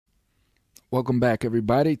Welcome back,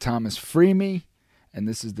 everybody. Thomas FreeMe, and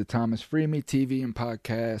this is the Thomas FreeMe TV and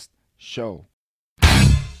podcast show.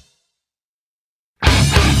 Trying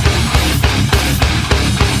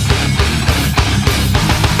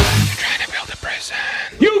to build a prison.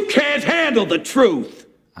 You can't handle the truth.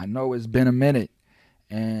 I know it's been a minute,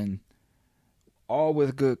 and all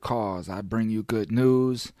with good cause. I bring you good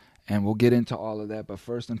news, and we'll get into all of that. But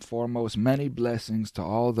first and foremost, many blessings to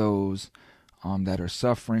all those that are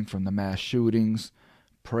suffering from the mass shootings.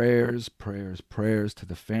 Prayers to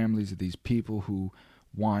the families of these people who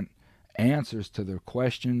want answers to their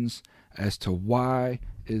questions as to why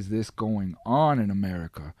is this going on in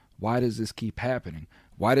America? Why does this keep happening?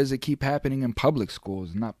 Why does it keep happening in public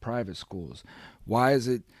schools, not private schools? Why is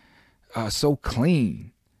it so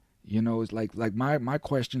clean? You know, it's like my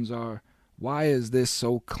questions are, why is this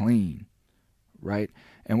so clean, right?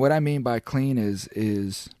 And what I mean by clean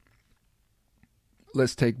is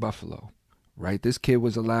let's take Buffalo, right? This kid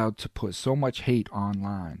was allowed to put so much hate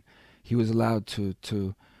online. He was allowed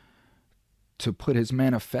to put his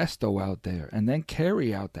manifesto out there and then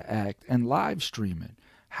carry out the act and live stream it.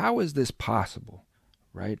 How is this possible,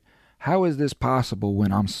 right? How is this possible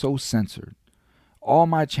when I'm so censored? All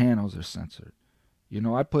my channels are censored. You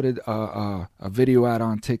know, I put a video out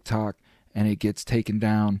on TikTok and it gets taken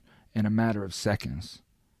down in a matter of seconds,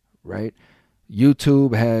 right?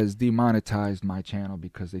 YouTube has demonetized my channel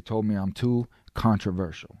because they told me I'm too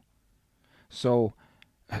controversial. So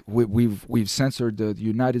we've censored the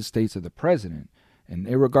United States of the president, and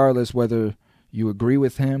irregardless whether you agree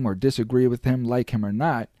with him or disagree with him, like him or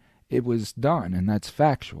not, it was done, and that's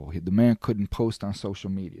factual. The man couldn't post on social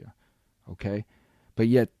media, okay? But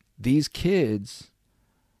yet these kids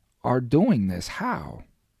are doing this. How?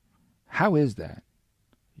 How is that?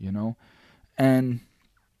 You know? And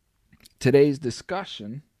today's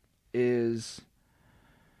discussion is,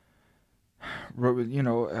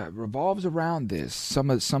 revolves around this.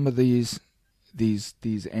 Some of these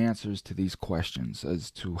answers to these questions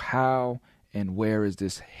as to how and where is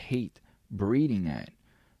this hate breeding at,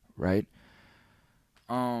 right?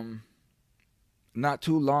 Not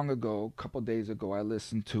too long ago, a couple days ago, I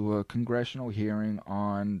listened to a congressional hearing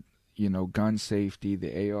on, gun safety,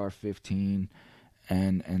 the AR-15,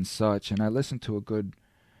 and such, and I listened to a good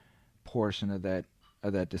portion of that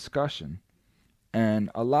discussion. And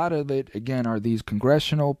a lot of it, again, are these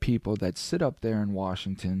congressional people that sit up there in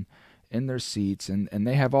Washington in their seats, and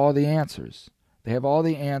they have all the answers. They have all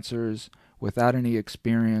the answers without any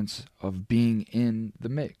experience of being in the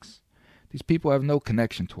mix. These people have no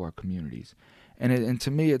connection to our communities. And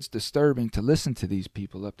to me, it's disturbing to listen to these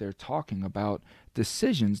people up there talking about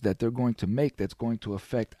decisions that they're going to make that's going to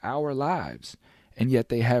affect our lives, and yet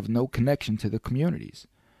they have no connection to the communities.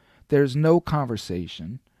 There's no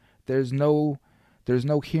conversation. There's no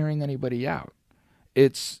hearing anybody out.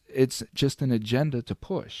 It's just an agenda to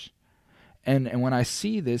push. And when I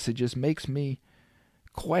see this, it just makes me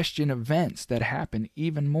question events that happen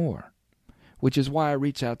even more, which is why I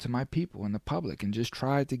reach out to my people in the public and just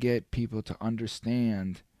try to get people to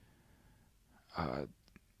understand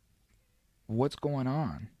what's going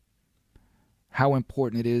on, how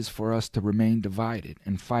important it is for us to remain divided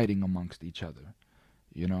and fighting amongst each other,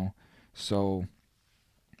 So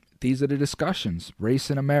these are the discussions.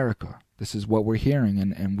 Race in America. This is what we're hearing,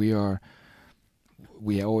 and we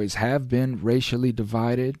always have been racially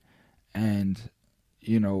divided, and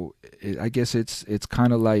I guess it's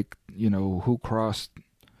kind of like, who crossed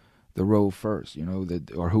the road first,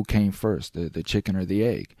 or who came first, the chicken or the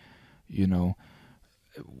egg.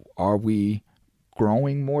 Are we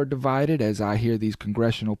growing more divided, as I hear these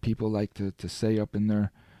congressional people like to say up in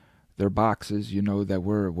their boxes, that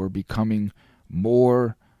we're becoming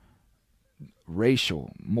more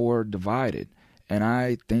racial, more divided. And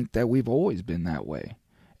I think that we've always been that way.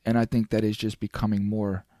 And I think that it's just becoming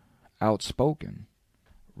more outspoken,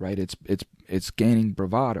 right? It's gaining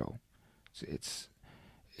bravado. It's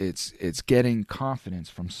getting confidence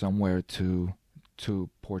from somewhere to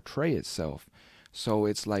portray itself. So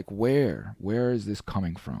it's like, where is this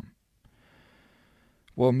coming from?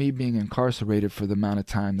 Well, me being incarcerated for the amount of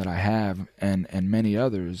time that I have, and many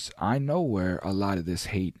others, I know where a lot of this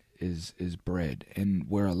hate is bred, and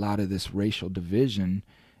where a lot of this racial division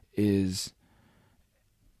is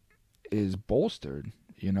bolstered,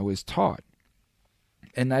 is taught.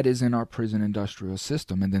 And that is in our prison industrial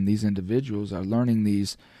system. And then these individuals are learning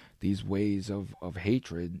these ways of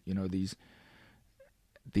hatred, these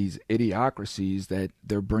idiocracies that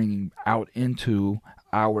they're bringing out into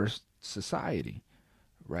our society,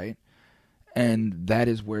 right? And that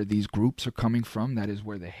is where these groups are coming from. That is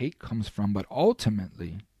where the hate comes from. But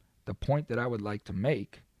ultimately, the point that I would like to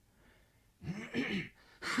make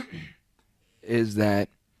is that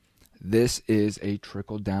this is a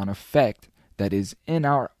trickle-down effect that is in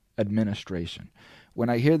our administration. When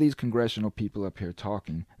I hear these congressional people up here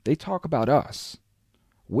talking, they talk about us.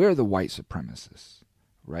 We're the white supremacists,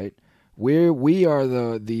 right? We are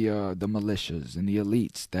the militias and the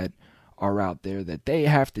elites that are out there that they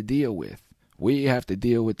have to deal with. We have to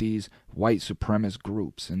deal with these white supremacist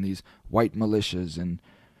groups and these white militias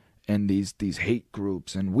and these hate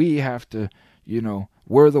groups, and we have to,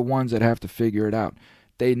 we're the ones that have to figure it out.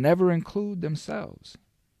 They never include themselves.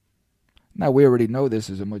 Now, we already know this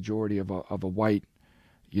is a majority of a white,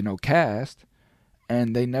 cast,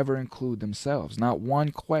 and they never include themselves. Not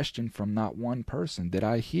one question from not one person did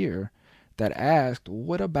I hear that asked,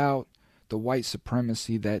 what about the white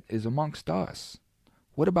supremacy that is amongst us?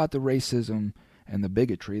 What about the racism and the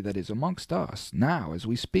bigotry that is amongst us now as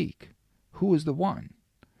we speak? Who is the one?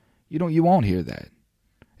 You won't hear that.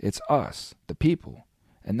 It's us, the people,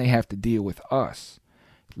 and they have to deal with us.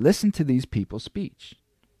 Listen to these people's speech.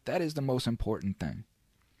 That is the most important thing.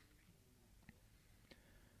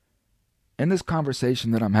 In this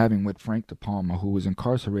conversation that I'm having with Frank De Palma, who was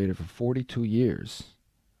incarcerated for 42 years,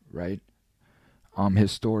 right?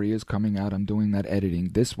 His story is coming out. I'm doing that editing.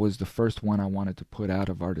 This was the first one I wanted to put out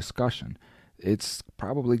of our discussion. It's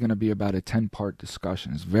probably going to be about a 10-part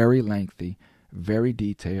discussion. It's very lengthy, very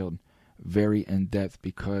detailed, very in-depth,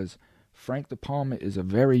 because Frank De Palma is a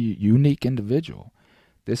very unique individual.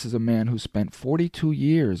 This is a man who spent 42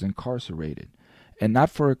 years incarcerated, and not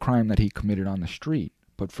for a crime that he committed on the street,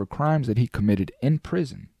 but for crimes that he committed in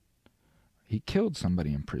prison. He killed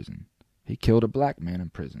somebody in prison. He killed a black man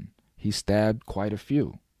in prison. He stabbed quite a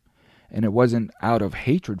few. And it wasn't out of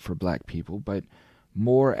hatred for black people, but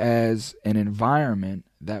more as an environment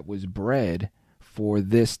that was bred for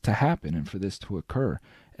this to happen and for this to occur.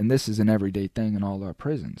 And this is an everyday thing in all our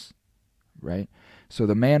prisons, right? So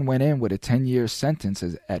the man went in with a 10-year sentence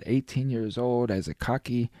at 18 years old as a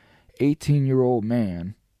cocky 18-year-old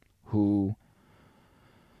man who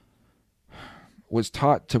was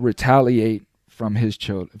taught to retaliate from his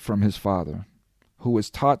father, who was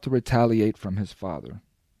taught to retaliate from his father.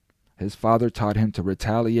 His father taught him to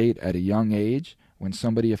retaliate at a young age. When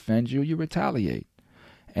somebody offends you, you retaliate.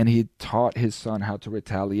 And he taught his son how to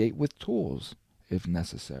retaliate with tools, if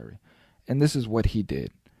necessary. And this is what he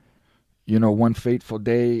did. One fateful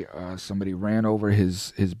day, somebody ran over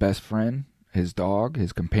his best friend, his dog,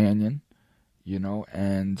 his companion,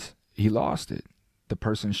 and he lost it. The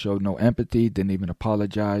person showed no empathy, didn't even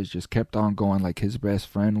apologize, just kept on going like his best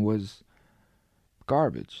friend was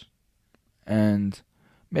garbage. And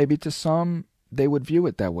maybe to some, they would view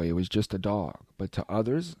it that way. It was just a dog. But to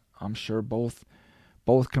others, I'm sure both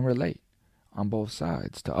can relate on both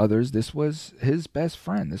sides. To others, this was his best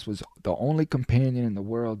friend. This was the only companion in the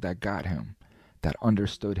world that got him, that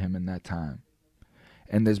understood him in that time.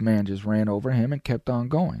 And this man just ran over him and kept on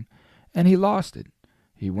going. And he lost it.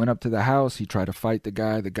 He went up to the house. He tried to fight the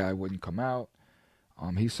guy. The guy wouldn't come out.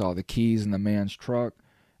 He saw the keys in the man's truck.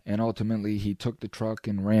 And ultimately, he took the truck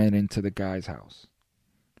and ran into the guy's house,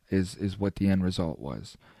 is what the end result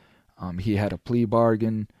was. He had a plea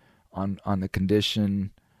bargain on the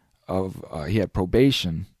condition of, he had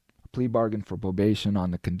probation, a plea bargain for probation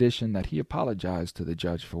on the condition that he apologized to the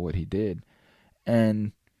judge for what he did.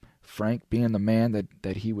 And Frank, being the man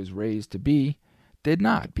that he was raised to be, did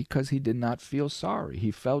not, because he did not feel sorry.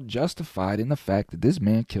 He felt justified in the fact that this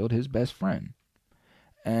man killed his best friend.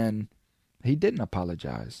 And he didn't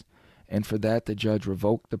apologize. And for that, the judge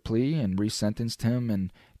revoked the plea and resentenced him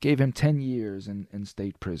and gave him 10 years in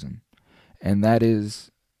state prison. And that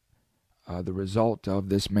is the result of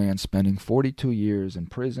this man spending 42 years in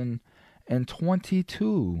prison and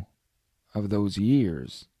 22 of those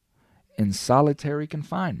years in solitary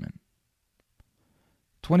confinement.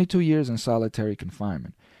 22 years in solitary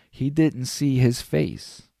confinement. He didn't see his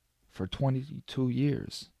face for 22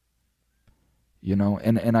 years.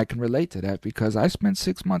 And I can relate to that because I spent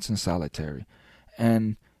 6 months in solitary.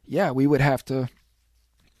 And yeah, we'd have to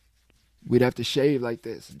shave like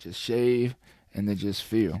this and just shave and then just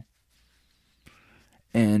feel.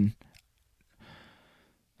 And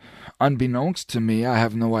unbeknownst to me, I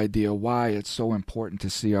have no idea why it's so important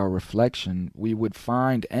to see our reflection. We would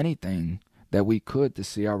find anything that we could to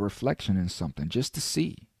see our reflection in something, just to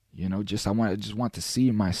see, I just want to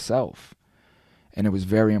see myself. And it was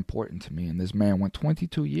very important to me. And this man went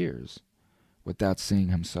 22 years without seeing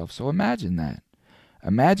himself. So imagine that.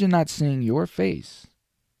 Imagine not seeing your face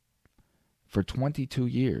for 22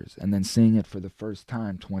 years and then seeing it for the first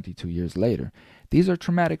time 22 years later. These are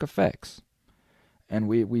traumatic effects. And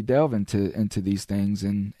we delve into these things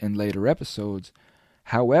in later episodes.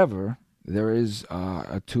 However, There is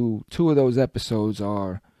two of those episodes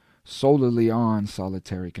are solely on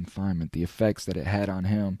solitary confinement, the effects that it had on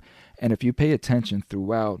him. And if you pay attention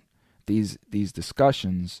throughout these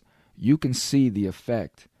discussions, you can see the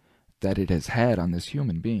effect that it has had on this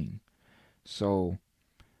human being. So,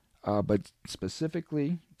 but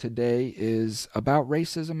specifically today is about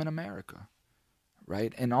racism in America,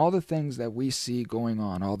 right? And all the things that we see going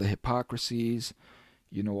on, all the hypocrisies,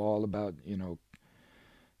 all about,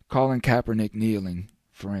 Colin Kaepernick kneeling,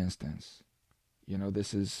 for instance.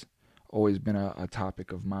 This has always been a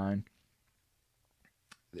topic of mine.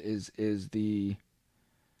 Is the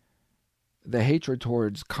hatred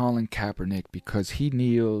towards Colin Kaepernick because he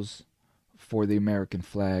kneels for the American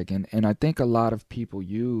flag. And I think a lot of people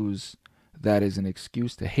use that as an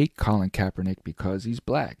excuse to hate Colin Kaepernick because he's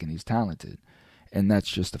black and he's talented. And that's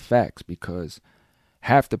just the facts, because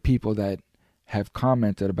half the people that have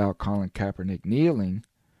commented about Colin Kaepernick kneeling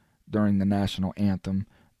during the national anthem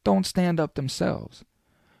don't stand up themselves.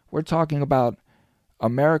 We're talking about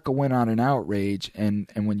America went on an outrage, and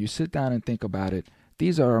when you sit down and think about it,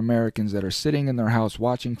 these are Americans that are sitting in their house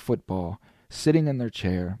watching football, sitting in their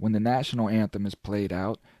chair. When the national anthem is played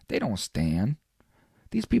out, they don't stand.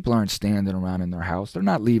 These people aren't standing around in their house. They're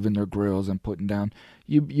not leaving their grills and putting down.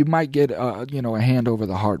 You might get a hand over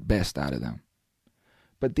the heart best out of them.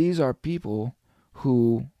 But these are people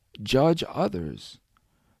who judge others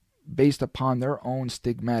based upon their own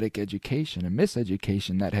stigmatic education and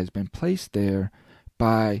miseducation that has been placed there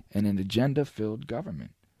by an agenda-filled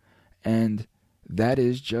government. And that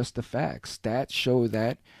is just the fact. Stats show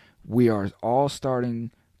that we are all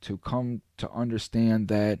starting to come to understand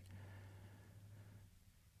that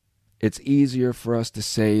it's easier for us to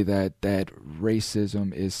say that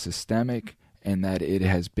racism is systemic and that it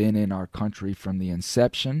has been in our country from the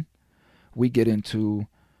inception. We get into,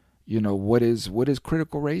 what is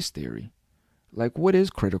critical race theory? Like, what is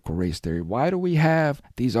critical race theory? Why do we have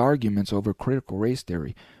these arguments over critical race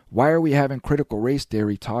theory? Why are we having critical race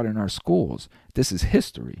theory taught in our schools? This is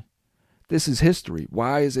history. This is history.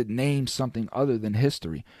 Why is it named something other than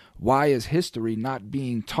history? Why is history not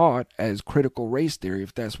being taught as critical race theory,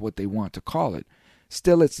 if that's what they want to call it?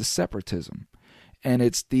 Still, it's the separatism. And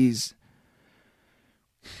it's these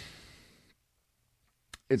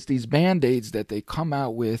Band-Aids that they come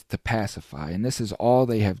out with to pacify. And this is all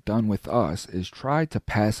they have done with us, is try to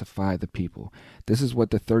pacify the people. This is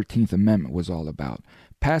what the 13th Amendment was all about.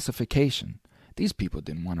 Pacification. These people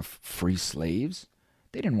didn't want to free slaves.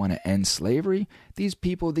 They didn't want to end slavery. These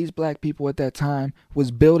black people at that time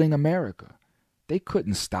was building America. They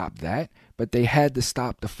couldn't stop that, but they had to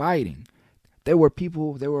stop the fighting. There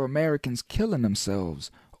were Americans killing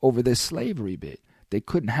themselves over this slavery bit. They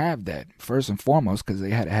couldn't have that, first and foremost, because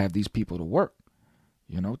they had to have these people to work.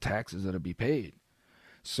 Taxes are to be paid.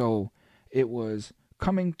 So it was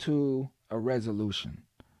coming to a resolution,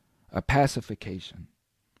 a pacification.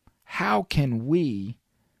 How can we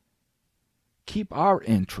keep our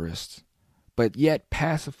interests, but yet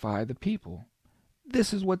pacify the people?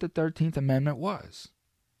 This is what the 13th Amendment was.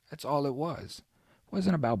 That's all it was. It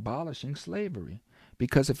wasn't about abolishing slavery.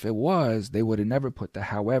 Because if it was, they would have never put the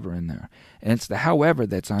however in there. And it's the however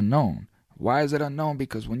that's unknown. Why is it unknown?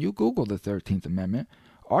 Because when you Google the 13th Amendment,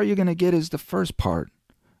 all you're going to get is the first part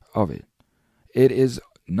of it. It is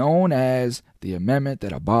known as the amendment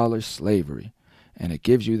that abolished slavery. And it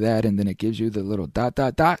gives you that, and then it gives you the little ...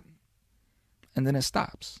 and then it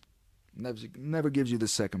stops. Never gives you the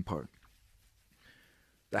second part.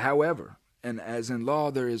 The however. And as in law,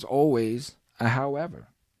 there is always a however.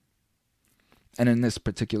 And in this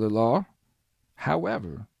particular law,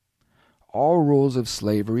 however, all rules of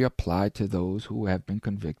slavery apply to those who have been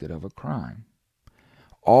convicted of a crime.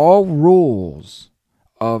 All rules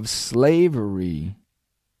of slavery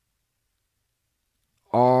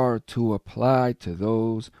are to apply to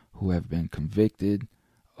those who have been convicted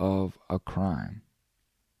of a crime.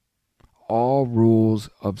 All rules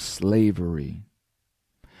of slavery.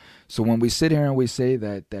 So when we sit here and we say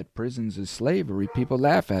that prisons is slavery, people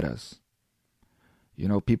laugh at us.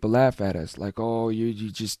 People laugh at us like, oh, you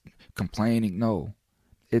just complaining. No,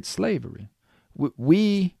 it's slavery.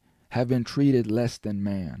 We have been treated less than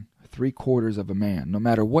man, 3/4 of a man, no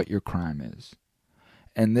matter what your crime is.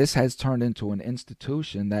 And this has turned into an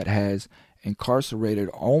institution that has incarcerated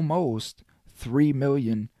almost 3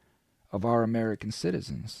 million of our American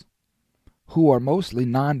citizens, who are mostly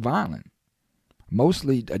nonviolent,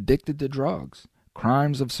 mostly addicted to drugs,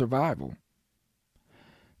 crimes of survival.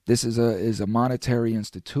 This is a monetary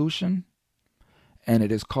institution, and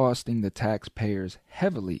it is costing the taxpayers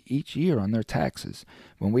heavily each year on their taxes.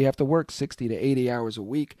 When we have to work 60 to 80 hours a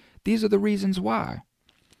week, these are the reasons why.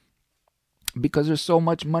 because there's so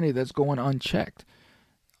much money that's going unchecked.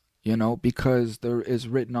 Because there is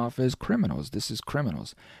written off as criminals. This is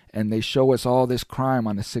criminals. And they show us all this crime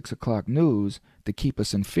on the 6 o'clock news to keep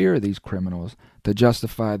us in fear of these criminals, to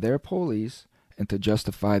justify their police and to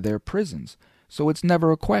justify their prisons. So it's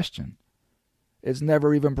never a question. It's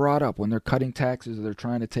never even brought up when they're cutting taxes or they're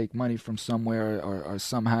trying to take money from somewhere or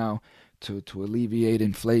somehow to alleviate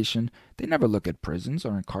inflation. They never look at prisons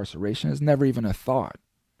or incarceration. It's never even a thought.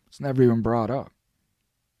 It's never even brought up.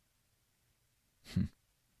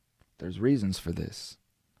 There's reasons for this.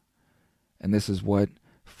 And this is what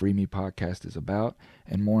FreeMe podcast is about.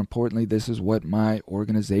 And more importantly, this is what my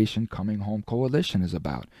organization, Coming Home Coalition, is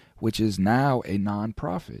about, which is now a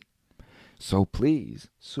nonprofit. So please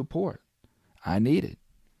support. I need it.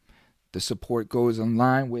 The support goes in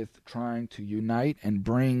line with trying to unite and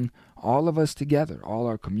bring all of us together, all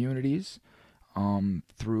our communities,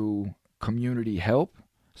 through community help,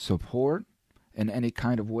 support, in any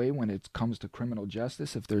kind of way when it comes to criminal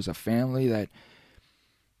justice. If there's a family that,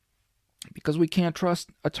 because we can't trust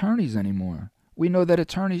attorneys anymore. We know that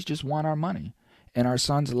attorneys just want our money, and our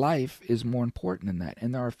son's life is more important than that.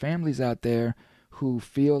 And there are families out there who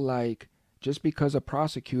feel like just because a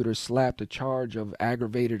prosecutor slapped a charge of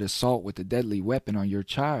aggravated assault with a deadly weapon on your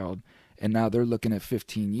child, and now they're looking at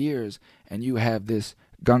 15 years, and you have this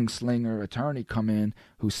gunslinger attorney come in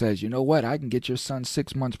who says, you know what, I can get your son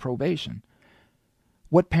 6 months probation.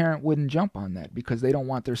 What parent wouldn't jump on that because they don't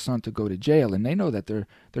want their son to go to jail, and they know that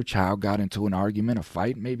their child got into an argument, a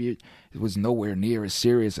fight. Maybe it was nowhere near as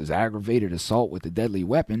serious as aggravated assault with a deadly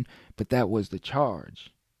weapon, but that was the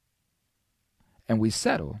charge. And we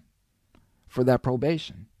settle for that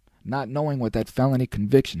probation, not knowing what that felony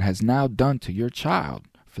conviction has now done to your child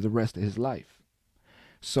for the rest of his life.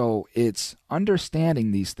 So it's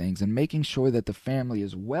understanding these things and making sure that the family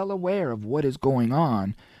is well aware of what is going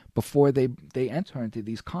on before they enter into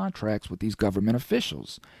these contracts with these government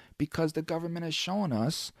officials, because the government has shown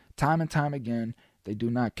us time and time again they do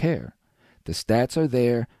not care. The stats are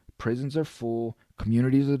there, prisons are full,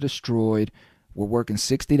 communities are destroyed, we're working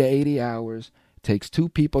 60 to 80 hours, it takes 2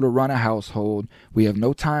 people to run a household, we have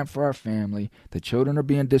no time for our family, the children are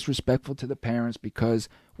being disrespectful to the parents because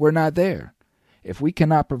we're not there. If we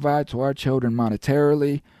cannot provide to our children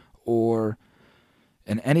monetarily or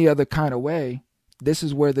in any other kind of way, this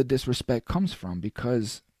is where the disrespect comes from,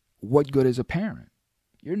 because what good is a parent?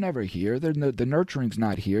 You're never here. The nurturing's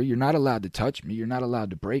not here. You're not allowed to touch me. You're not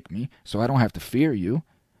allowed to break me, so I don't have to fear you,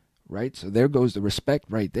 right? So there goes the respect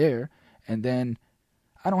right there. And then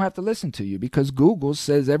I don't have to listen to you because Google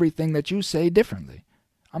says everything that you say differently.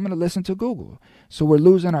 I'm going to listen to Google. So we're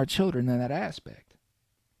losing our children in that aspect.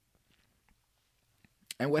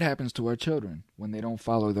 And what happens to our children when they don't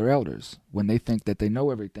follow their elders, when they think that they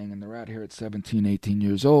know everything and they're out here at 17, 18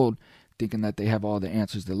 years old thinking that they have all the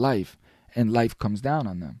answers to life and life comes down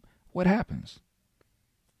on them? What happens?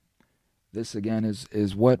 This, again,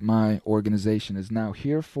 is what my organization is now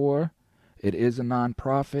here for. It is a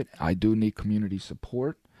nonprofit. I do need community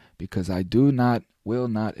support because I will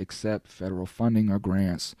not accept federal funding or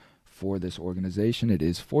grants for this organization. It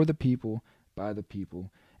is for the people, by the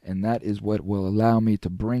people. And that is what will allow me to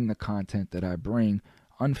bring the content that I bring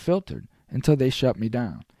unfiltered until they shut me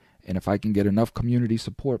down. And if I can get enough community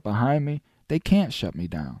support behind me, they can't shut me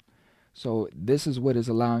down. So this is what is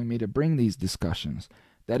allowing me to bring these discussions.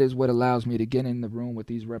 That is what allows me to get in the room with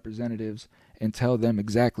these representatives and tell them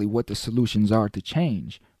exactly what the solutions are to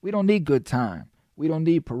change. We don't need good time. We don't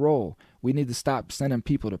need parole. We need to stop sending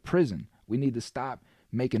people to prison. We need to stop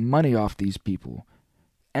making money off these people.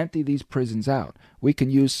 Empty these prisons out. We can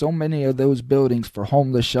use so many of those buildings for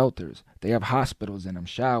homeless shelters. They have hospitals in them,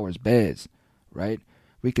 showers, beds, right?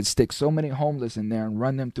 We could stick so many homeless in there and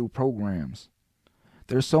run them through programs.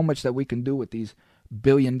 There's so much that we can do with these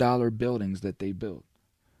billion-dollar buildings that they built,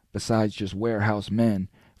 besides just warehouse men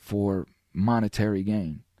for monetary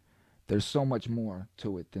gain. There's so much more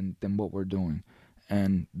to it than what we're doing.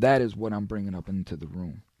 And that is what I'm bringing up into the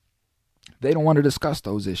room. They don't want to discuss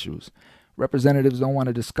those issues. Representatives don't want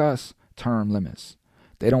to discuss term limits.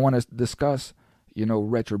 They don't want to discuss,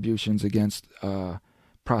 retributions against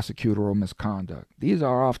prosecutorial misconduct. These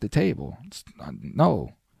are off the table.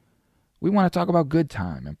 No. We want to talk about good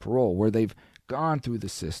time and parole, where they've gone through the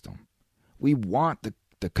system. We want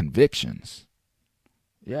the convictions.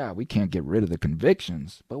 Yeah, we can't get rid of the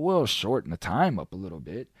convictions, but we'll shorten the time up a little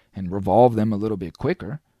bit and revolve them a little bit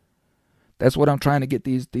quicker. That's what I'm trying to get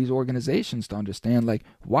these organizations to understand. Like,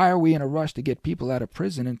 why are we in a rush to get people out of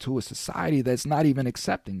prison into a society that's not even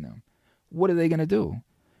accepting them? What are they going to do?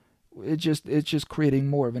 It's just creating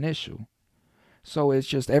more of an issue. So it's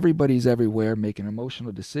just everybody's everywhere making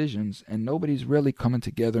emotional decisions, and nobody's really coming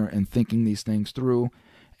together and thinking these things through.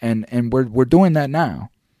 And we're doing that now.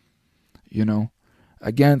 You know,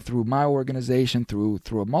 again, through my organization, through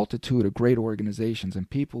a multitude of great organizations and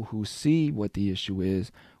people who see what the issue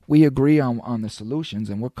is, we agree on the solutions,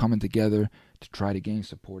 and we're coming together to try to gain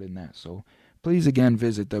support in that. So please again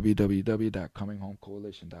visit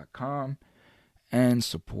www.cominghomecoalition.com and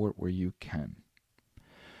support where you can.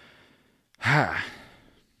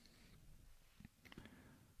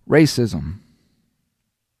 Racism.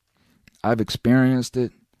 I've experienced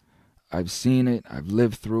it. I've seen it. I've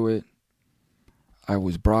lived through it. I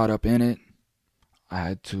was brought up in it. I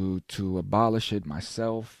had to abolish it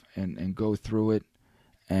myself and go through it.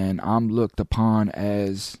 And I'm looked upon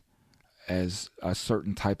as a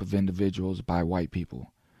certain type of individuals by white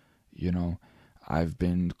people. You know, I've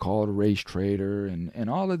been called a race traitor and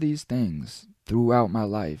all of these things throughout my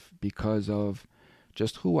life because of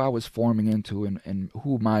just who I was forming into and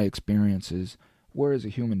who my experiences were as a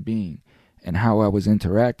human being and how I was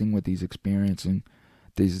interacting with these experiences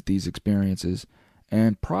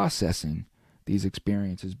and processing these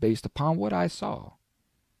experiences based upon what I saw.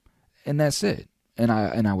 And that's it. And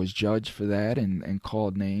I was judged for that and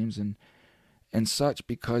called names and such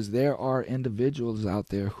because there are individuals out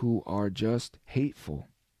there who are just hateful.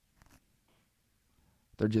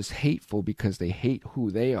 They're just hateful because they hate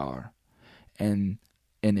who they are. And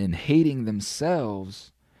in hating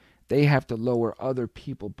themselves, they have to lower other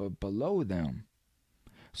people below them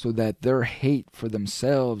so that their hate for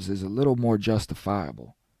themselves is a little more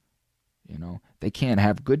justifiable. You know, they can't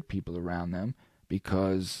have good people around them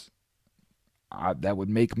because that would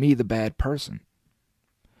make me the bad person.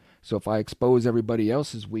 So if I expose everybody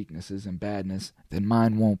else's weaknesses and badness, then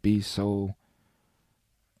mine won't be so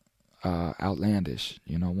outlandish,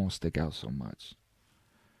 you know, won't stick out so much.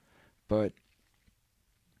 But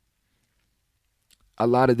a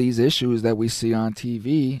lot of these issues that we see on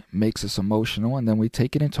TV makes us emotional, and then we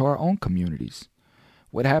take it into our own communities.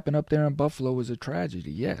 What happened up there in Buffalo was a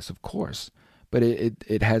tragedy, yes, of course, but it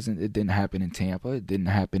didn't happen in Tampa. It didn't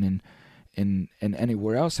happen in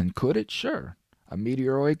anywhere else. And could it? Sure. A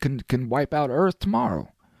meteoroid can wipe out Earth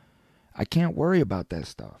tomorrow. I can't worry about that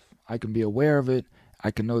stuff. I can be aware of it. I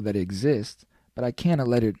can know that it exists, but I can't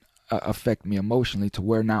let it affect me emotionally to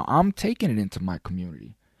where now I'm taking it into my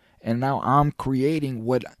community. And now I'm creating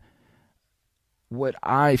what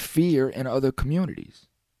I fear in other communities.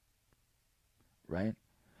 Right?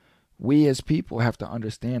 We as people have to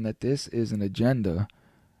understand that this is an agenda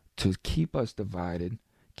to keep us divided,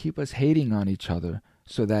 keep us hating on each other,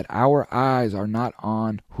 so that our eyes are not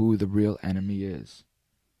on who the real enemy is.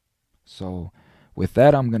 So with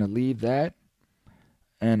that, I'm going to leave that.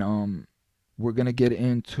 And we're going to get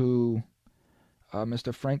into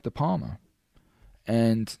Mr. Frank De Palma.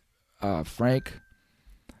 And Frank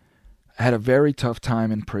had a very tough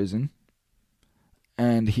time in prison.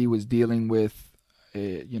 And he was dealing with,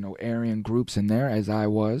 Aryan groups in there, as I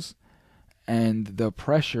was. And the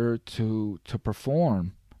pressure to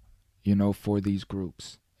perform, for these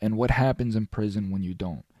groups. And what happens in prison when you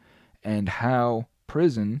don't. And how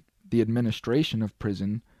prison, the administration of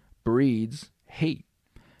prison, breeds hate.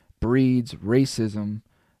 Breeds racism,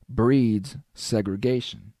 breeds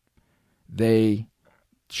segregation. They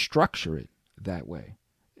structure it that way.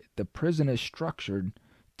 The prison is structured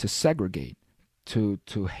to segregate, to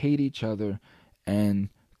hate each other, and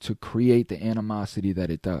to create the animosity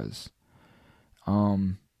that it does.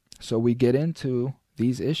 So we get into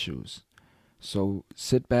these issues. So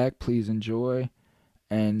sit back, please enjoy,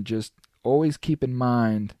 and just always keep in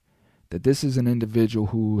mind that this is an individual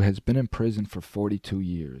who has been in prison for 42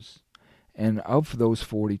 years. And of those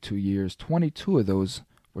 42 years, 22 of those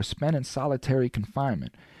were spent in solitary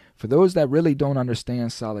confinement. For those that really don't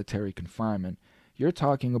understand solitary confinement, you're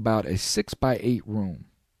talking about a 6x8 room,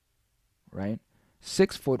 right?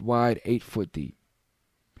 6 foot wide, 8 foot deep.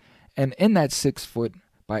 And in that 6 foot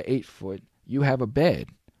by 8 foot, you have a bed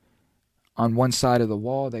on one side of the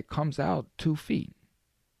wall that comes out 2 feet,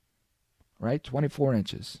 right? 24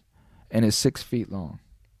 inches. And is 6 feet long.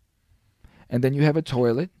 And then you have a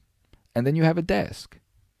toilet, and then you have a desk.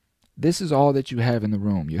 This is all that you have in the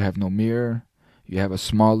room. You have no mirror. You have a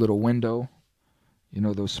small little window.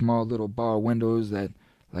 Those small little bar windows that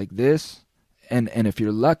like this. And if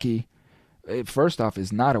you're lucky, first off,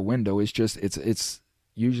 it's not a window. It's just it's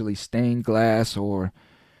usually stained glass, or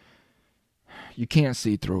you can't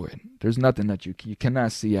see through it. There's nothing that you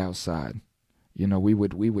cannot see outside. We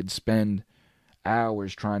would spend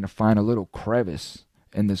hours trying to find a little crevice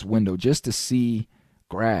in this window just to see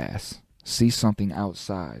grass, see something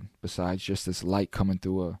outside besides just this light coming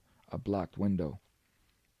through a blocked window.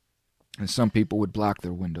 And some people would block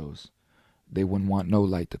their windows. They wouldn't want no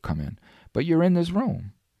light to come in. But you're in this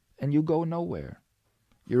room and you go nowhere.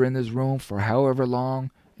 You're in this room for however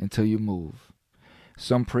long until you move.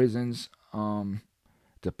 Some prisons,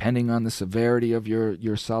 depending on the severity of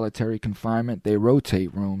your solitary confinement, they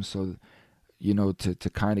rotate rooms so, to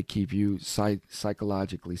kind of keep you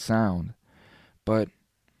psychologically sound. But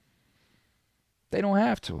they don't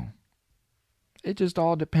have to. It just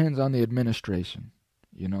all depends on the administration.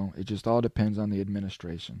 It just all depends on the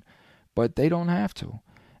administration. But they don't have to.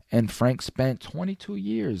 And Frank spent 22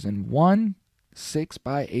 years in one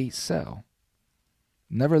 6x8 cell.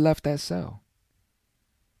 Never left that cell.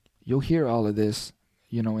 You'll hear all of this,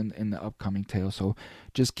 in the upcoming tale. So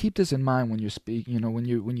just keep this in mind when you speak. When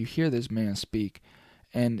you hear this man speak,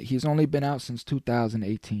 and he's only been out since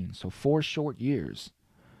 2018, so 4 short years,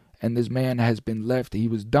 and this man has been left. He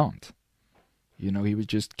was dumped. He was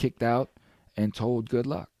just kicked out and told good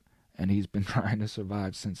luck, and he's been trying to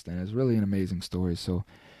survive since then. It's really an amazing story. So,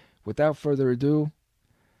 without further ado,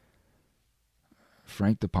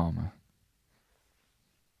 Frank De Palma.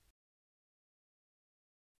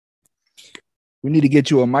 We need to get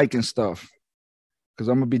you a mic and stuff, because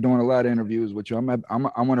I'm gonna be doing a lot of interviews with you. I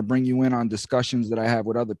want to bring you in on discussions that I have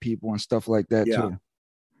with other people and stuff like that too.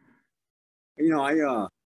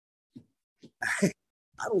 I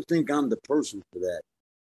don't think I'm the person for that.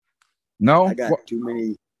 No, I got too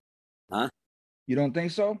many. Huh? You don't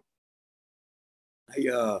think so?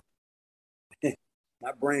 My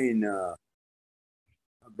brain's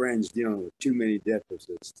dealing with too many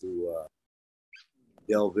deficits to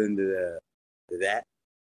delve into that.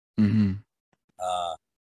 Mm-hmm.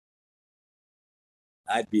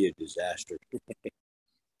 I'd be a disaster.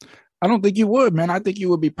 I don't think you would, man. I think you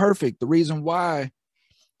would be perfect. The reason why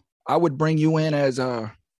I would bring you in as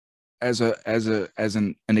an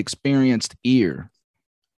experienced ear,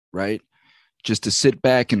 right? Just to sit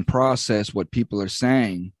back and process what people are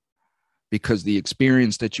saying, because the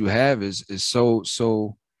experience that you have is so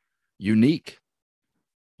unique.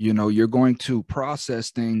 You're going to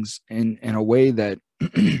process things in a way that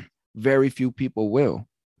very few people will.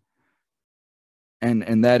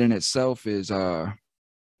 And that in itself is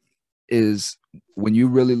when you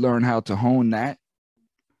really learn how to hone that,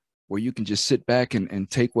 where you can just sit back and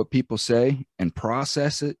take what people say and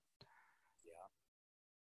process it.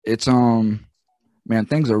 It's man,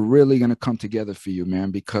 things are really gonna come together for you,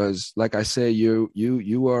 man, because like I say,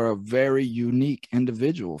 you are a very unique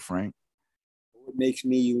individual, Frank. What makes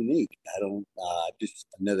me unique? I don't just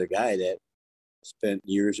another guy that spent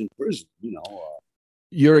years in prison,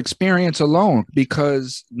 Your experience alone,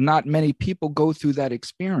 because not many people go through that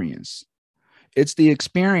experience. It's the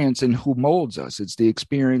experience in who molds us. It's the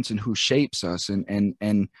experience in who shapes us,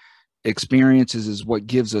 and experiences is what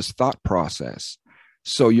gives us thought process.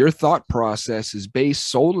 So your thought process is based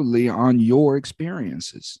solely on your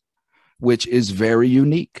experiences, which is very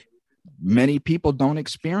unique. Many people don't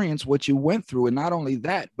experience what you went through, and not only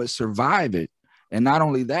that, but survive it. And not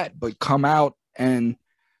only that, but come out and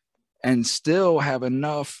still have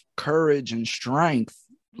enough courage and strength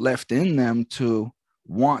left in them to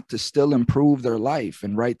want to still improve their life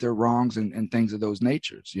and right their wrongs and things of those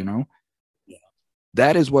natures, Yeah.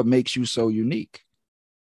 That is what makes you so unique.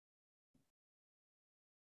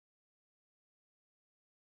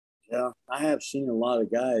 Yeah, I have seen a lot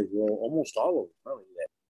of guys, well, almost all of them really, that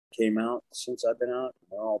came out since I've been out, and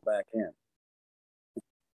they're all back in.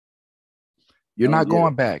 You're not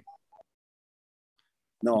going back.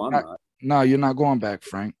 No, I'm not. No, you're not going back,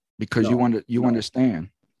 Frank, because you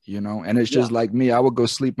understand, and it's just like me. I would go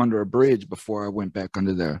sleep under a bridge before I went back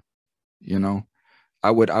under there.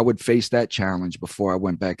 I would face that challenge before I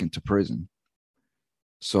went back into prison.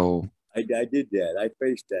 So I did that. I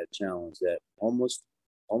faced that challenge, that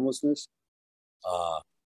homelessness.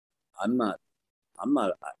 I'm not.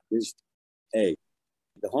 Hey,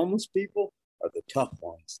 the homeless people are the tough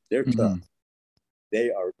ones. They're tough.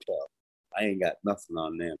 They are tough. I ain't got nothing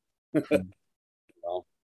on them. I got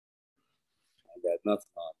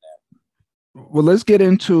nothing on that. Well, let's get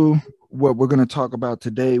into what we're going to talk about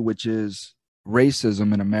today, which is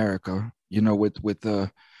racism in America. With the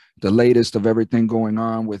latest of everything going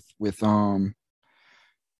on with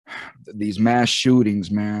these mass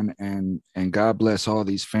shootings, man, and God bless all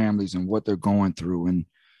these families and what they're going through,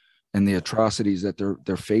 and the atrocities that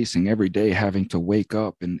they're facing every day, having to wake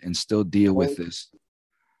up and still deal with this.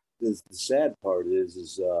 The sad part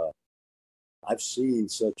is I've seen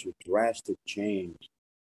such a drastic change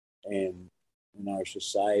in our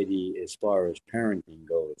society as far as parenting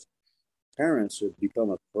goes. Parents have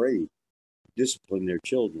become afraid to discipline their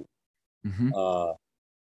children.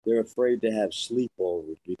 they're afraid to have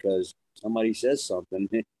sleepovers because somebody says something,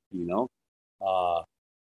 you know. Uh,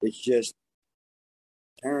 it's just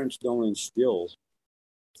parents don't instill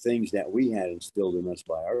things that we had instilled in us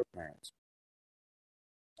by our parents.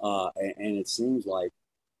 And it seems like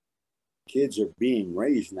kids are being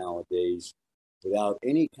raised nowadays without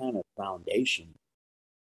any kind of foundation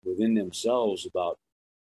within themselves about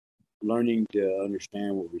learning to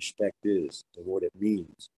understand what respect is and what it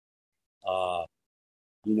means. Uh,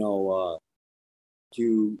 you know,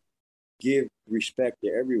 to give respect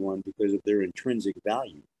to everyone because of their intrinsic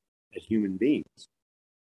value as human beings.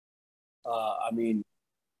 I mean,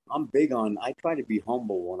 I try to be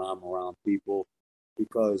humble when I'm around people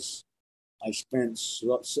because I spent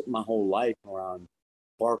my whole life around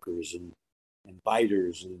barkers and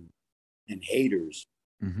biters and haters.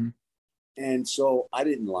 Mm-hmm. And so I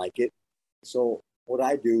didn't like it. So what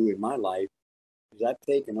I do in my life is I've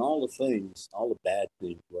taken all the things, all the bad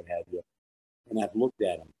things, what have you, and I've looked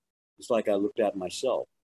at them. It's like I looked at myself.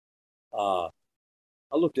 Uh,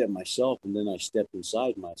 I looked at myself and then I stepped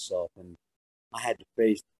inside myself and I had to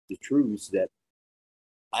face the truths that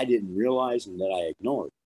I didn't realize and that I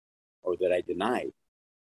ignored or that I denied.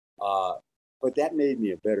 Uh, but that made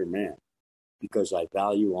me a better man because I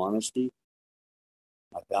value honesty.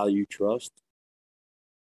 I value trust.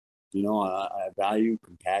 You know, I value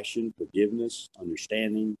compassion, forgiveness,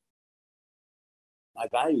 understanding. I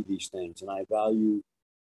value these things, and I value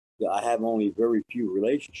that I have only very few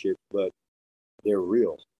relationships, but they're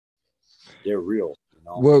real. They're real. You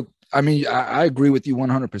know. Well, I mean, I agree with you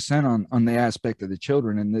 100% on the aspect of the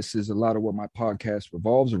children. And this is a lot of what my podcast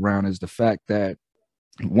revolves around is the fact that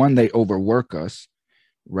one, they overwork us,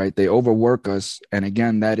 right? They overwork us. And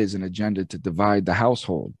again, that is an agenda to divide the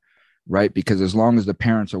household, right? Because as long as the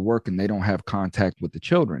parents are working, they don't have contact with the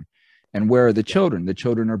children. And where are the children? The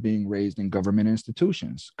children are being raised in government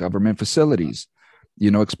institutions, government facilities, you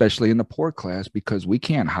know, especially in the poor class, because we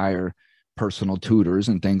can't hire personal tutors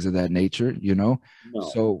and things of that nature, you know. No,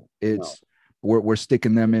 so it's we're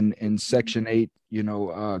sticking them in Section 8, you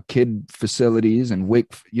know, kid facilities and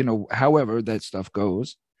WIC, you know, however that stuff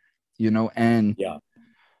goes, you know. And yeah,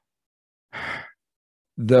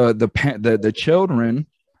 the children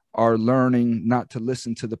are learning not to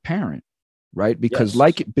listen to the parent, right? Because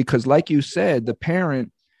yes, like you said, the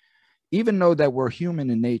parent, even though that we're human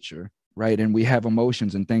in nature, right, and we have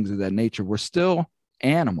emotions and things of that nature, we're still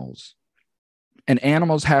animals, and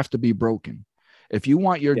animals have to be broken. If you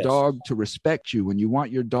want your yes, dog to respect you and you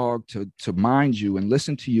want your dog to mind you and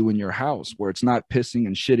listen to you in your house where it's not pissing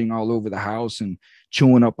and shitting all over the house and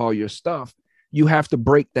chewing up all your stuff, you have to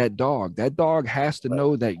break that dog. That dog has to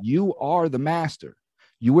know that you are the master.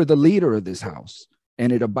 You are the leader of this house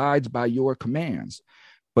and it abides by your commands.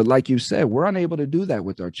 But like you said, we're unable to do that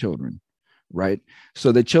with our children, right?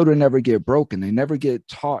 So the children never get broken. They never get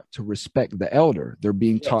taught to respect the elder. They're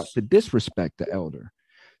being taught yes. to disrespect the elder.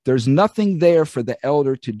 There's nothing there for the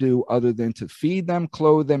elder to do other than to feed them,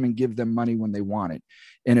 clothe them, and give them money when they want it.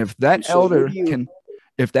 And if that So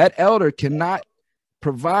if that elder cannot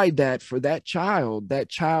provide that for that child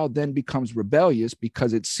then becomes rebellious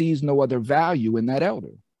because it sees no other value in that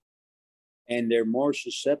elder. and they're more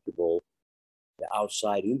susceptible to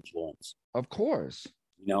outside influence. Of course.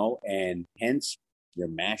 You know, and hence their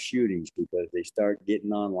mass shootings because they start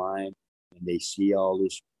getting online and they see all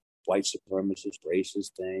this white supremacist,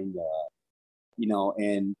 racist thing, you know,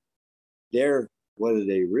 and they're, whether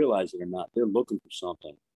they realize it or not, they're looking for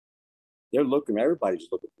something. Everybody's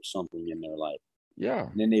looking for something in their life. Yeah.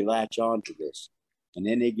 And then they latch on to this. And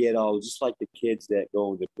then they get all, just like the kids that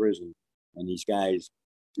go into prison and these guys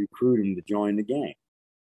recruit them to join the gang.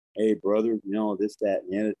 Hey, brother, you know, this, that,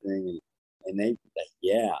 and the other thing. And they,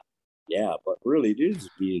 yeah, but really, they're just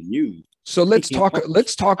being used. So let's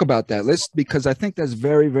talk about that. Because I think that's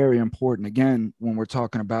very, very important. Again, when we're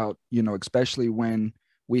talking about, you know, especially when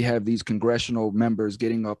we have these congressional members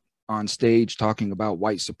getting up on stage talking about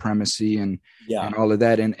white supremacy and all of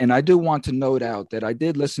that. And I do want to note out that I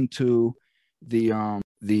did listen to the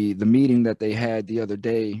meeting that they had the other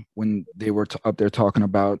day when they were up there talking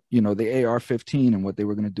about, you know, the AR-15 and what they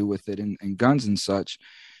were going to do with it and guns and such.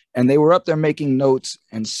 And they were up there making notes,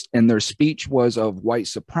 and their speech was of white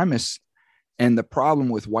supremacists and the problem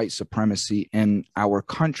with white supremacy in our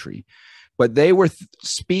country. But they were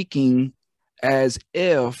speaking as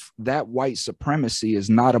if that white supremacy is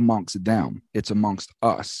not amongst them, it's amongst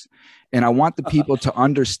us. And I want the people to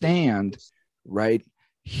understand, right?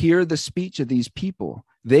 Hear the speech of these people.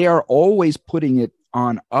 They are always putting it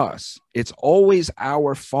on us. It's always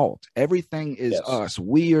our fault. Everything is us.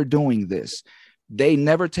 We are doing this. They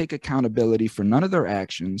never take accountability for none of their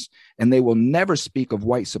actions, and they will never speak of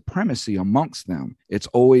white supremacy amongst them. It's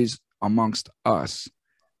always amongst us.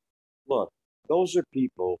 Look, those are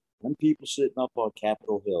people, them people sitting up on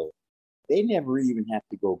Capitol Hill, they never even have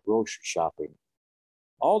to go grocery shopping.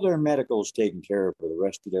 All their medical is taken care of for the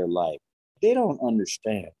rest of their life. They don't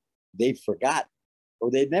understand. They've forgotten,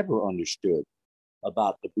 or they never understood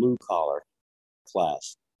about the blue collar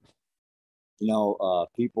class.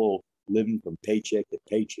 People living from paycheck to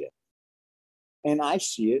paycheck. And I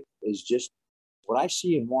see it as just what I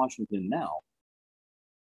see in Washington now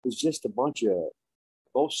is just a bunch of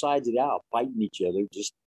both sides of the aisle fighting each other,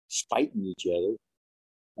 just spiting each other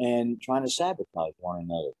and trying to sabotage one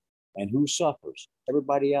another. And who suffers?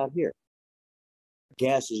 Everybody out here.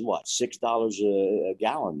 Gas is what, $6 a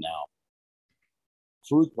gallon now.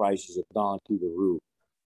 Food prices have gone through the roof,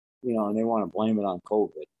 and they want to blame it on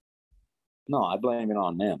COVID. No, I blame it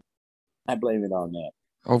on them. I blame it on them.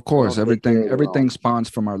 Of course, everything spawns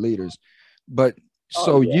from our leaders. But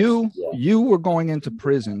so you were going into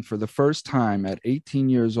prison for the first time at 18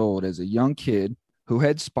 years old as a young kid who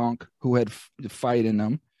had spunk, who had fight in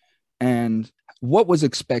them. And what was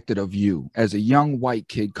expected of you as a young white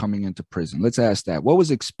kid coming into prison? Let's ask that. What was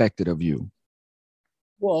expected of you?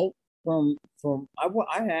 Well, I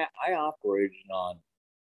operated on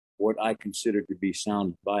what I consider to be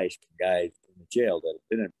sound advice from guys in the jail that have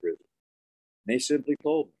been in prison. And they simply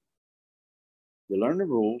told me, you learn the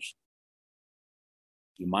rules,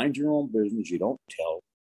 you mind your own business, you don't tell,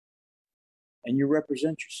 and you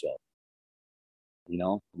represent yourself.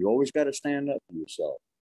 You always got to stand up for yourself.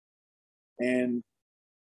 And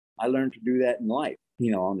I learned to do that in life,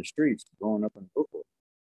 on the streets, growing up in Brooklyn.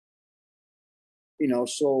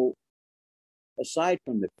 So aside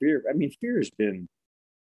from the fear, fear has been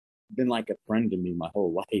like a friend to me my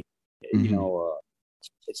whole life. Mm-hmm.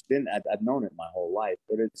 It's been, I've known it my whole life,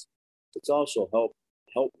 but it's also helped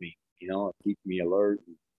me, keep me alert,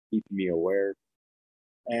 and keep me aware.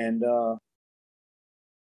 And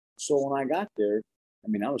so when I got there, I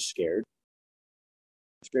was scared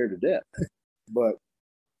to death, but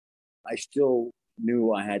I still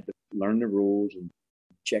knew I had to learn the rules and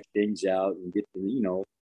check things out and get the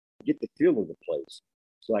feel of the place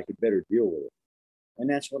so I could better deal with it. And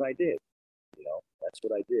that's what I did. That's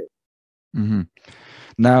what I did. Mm-hmm.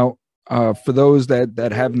 Now, for those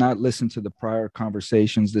that have not listened to the prior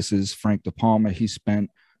conversations, this is Frank De Palma. He spent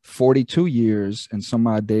 42 years and some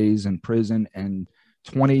odd days in prison, and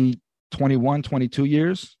 22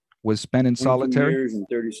 years was spent in solitary. Years and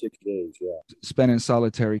 36 days, yeah. Spent in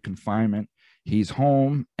solitary confinement. He's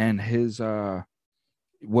home, and his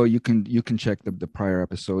well, you can check the prior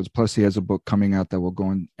episodes. Plus, he has a book coming out that will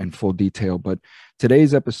go in full detail. But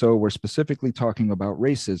today's episode, we're specifically talking about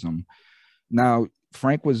racism. Now,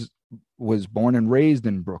 Frank was born and raised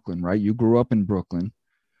in Brooklyn, right? You grew up in Brooklyn.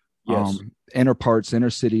 Yes. Inner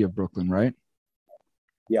city of Brooklyn, right?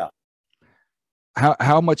 Yeah.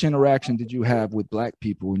 How much interaction did you have with Black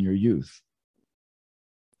people in your youth?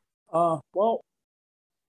 Well,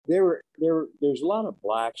 there's a lot of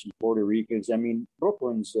Blacks and Puerto Ricans.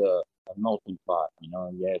 Brooklyn's a melting pot.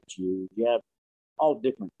 You have Jews, you have all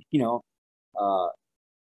different.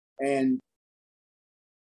 And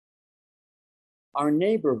our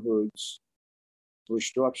neighborhoods were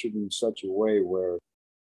structured in such a way where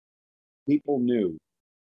people knew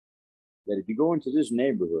that if you go into this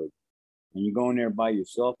neighborhood and you go in there by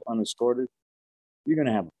yourself, unescorted, you're going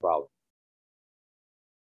to have a problem.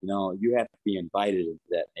 You have to be invited into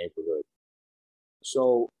that neighborhood.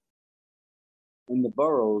 So in the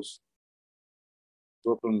boroughs,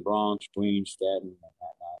 Brooklyn, Bronx, Queens, Staten,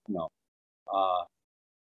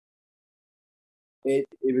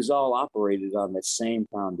 it was all operated on the same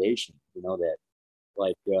foundation. That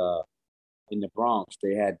like in the Bronx,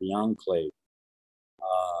 they had the Enclave,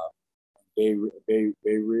 Bay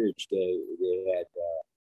Ridge. They had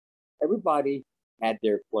everybody had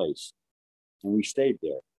their place, and we stayed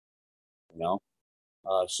there.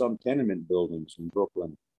 Some tenement buildings in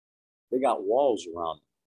Brooklyn, they got walls around them.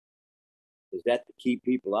 Is that to keep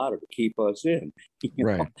people out or to keep us in?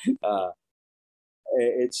 Right.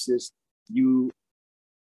 It's just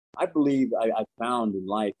I believe I found in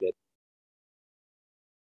life that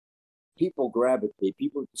people gravitate,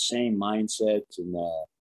 people with the same mindsets and the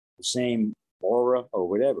same aura or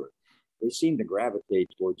whatever, they seem to gravitate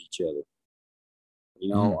towards each other.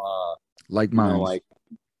 Like minds. Like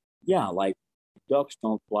ducks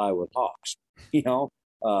don't fly with hawks. Gazelles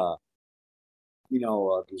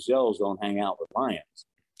don't hang out with lions.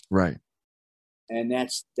 Right. And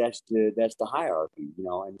that's the hierarchy, and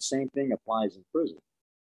the same thing applies in prison.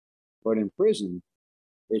 But in prison,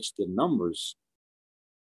 it's the numbers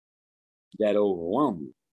that overwhelm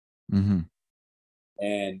you. Mm-hmm.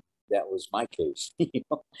 And that was my case.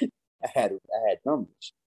 I had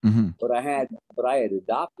numbers, Mm-hmm. but I had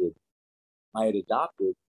adopted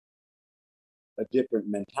a different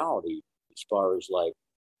mentality as far as like,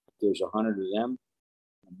 if there's 100 of them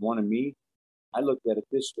and one of me. I looked at it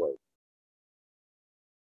this way: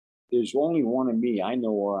 there's only one of me. I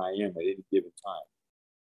know where I am at any given time.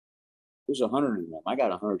 There's 100 of them. I got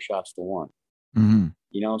 100 shots to one.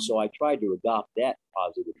 Mm-hmm. So I tried to adopt that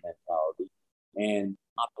positive mentality and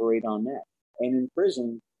operate on that. And in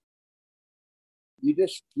prison, you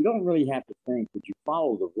don't really have to think, but you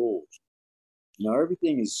follow the rules.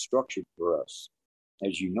 Everything is structured for us,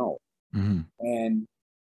 as you know. Mm-hmm. And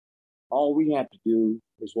all we have to do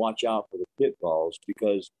is watch out for the pitfalls,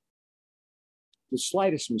 because the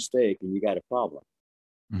slightest mistake and you got a problem.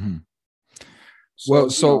 Mm-hmm. So,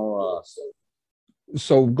 Well,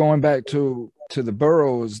 so going back to the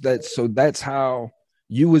boroughs, that's how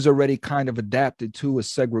you was already kind of adapted to a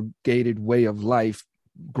segregated way of life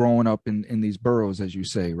growing up in these boroughs, as you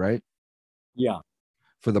say, right? yeah,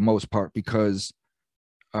 For the most part, because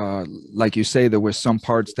like you say, there were some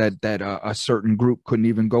parts that a certain group couldn't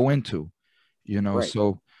even go into, right.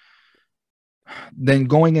 so then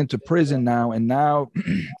going into prison now, and now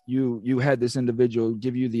you had this individual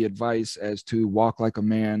give you the advice as to walk like a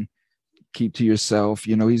man, keep to yourself.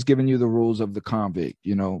 He's giving you the rules of the convict,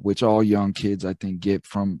 which all young kids I think get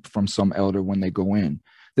from some elder when they go in.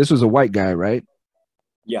 This was a white guy, right?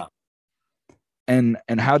 Yeah. And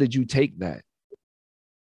how did you take that?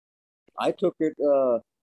 I took it,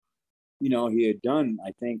 he had done,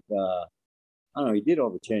 I think, I don't know, he did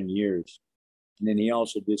over 10 years. And then he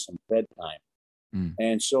also did some Fed time. Mm.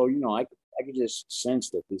 And so, I could just sense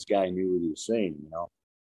that this guy knew what he was saying.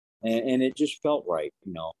 And it just felt right.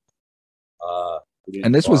 We And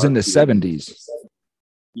didn't this was in bark. the 70s.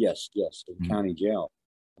 Yes, in Mm. county jail,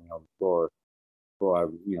 before I,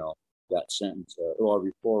 got sentenced, or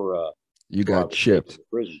You before I got was taken shipped. to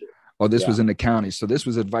prison. Oh, this Yeah, was in the county. So this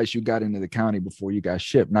was advice you got into the county before you got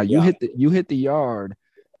shipped. Now yeah. you hit the yard,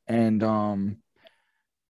 and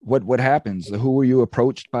what happens? Who were you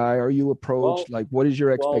approached by? Are you Well, approached? Like, what is your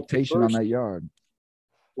well, the expectation on first, that yard?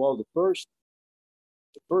 well, the first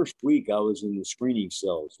week I was in the screening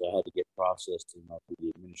cells. I had to get processed through the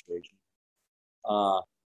administration. Uh,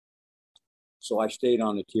 so I stayed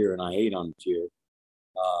on the tier and I ate on the tier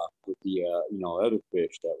with the other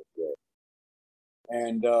fish that was there.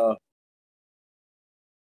 And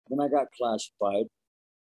when I got classified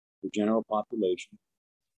for general population,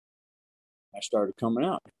 I started coming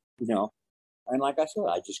out. You know, and like I said,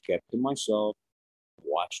 I just kept to myself,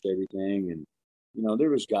 watched everything, and there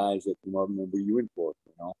was guys that come up and remember you in for.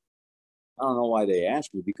 I don't know why they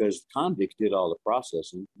asked me, because convicts did all the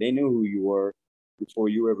processing. They knew who you were before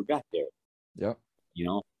you ever got there. Yep. You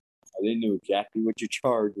know, they knew exactly what your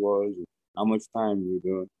charge was and how much time you were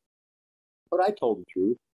doing. But I told the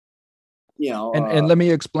truth. You know, And uh, let me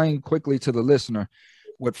explain quickly to the listener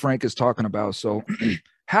what Frank is talking about. So,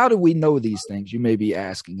 how do we know these things? You may be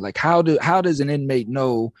asking, like, how does an inmate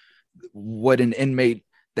know what an inmate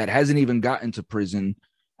that hasn't even gotten to prison?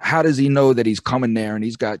 How does he know that he's coming there and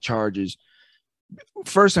he's got charges?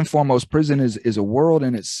 First and foremost, prison is a world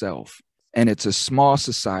in itself, and it's a small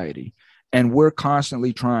society. And we're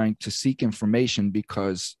constantly trying to seek information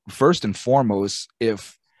because, first and foremost,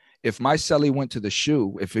 if my cellie went to the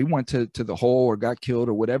shoe, if he went to the hole or got killed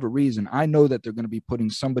or whatever reason, I know that they're going to be putting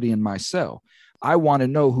somebody in my cell. I want to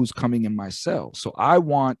know who's coming in my cell. So I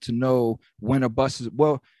want to know when a bus is,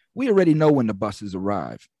 well, we already know when the buses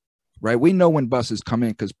arrive, right? We know when buses come in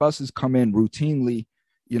because buses come in routinely,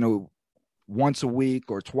 you know, once a week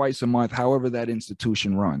or twice a month, however that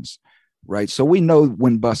institution runs, right? So we know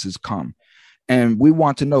when buses come, and we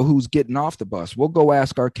want to know who's getting off the bus. We'll go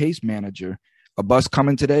ask our case manager, a bus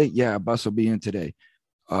coming today? Yeah, a bus will be in today.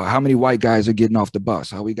 How many white guys are getting off the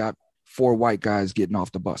bus? We got 4 white guys getting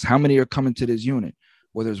off the bus. How many are coming to this unit?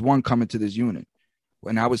 Well, there's one coming to this unit.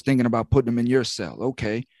 And I was thinking about putting him in your cell.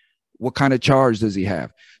 Okay. What kind of charge does he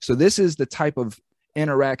have? So this is the type of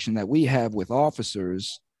interaction that we have with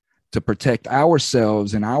officers to protect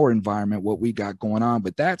ourselves and our environment, what we got going on.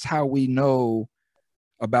 But that's how we know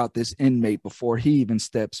about this inmate before he even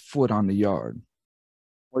steps foot on the yard.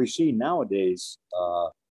 well, you see, nowadays,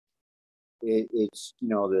 it's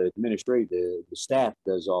the administrative, the staff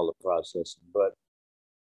does all the processing, but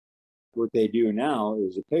what they do now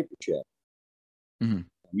is a paper check. Mm-hmm.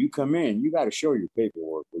 You come in, you got to show your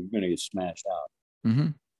paperwork, or you're going to get smashed out. Mm-hmm.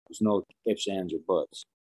 There's no ifs, ands, or buts.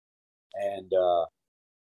 And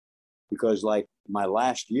because, like, my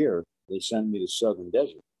last year, they sent me to Southern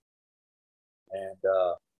Desert, and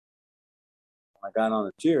when I got on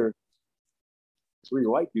the tier, 3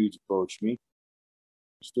 white dudes approached me,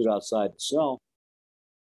 stood outside the cell,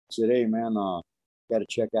 said, "Hey, man, got to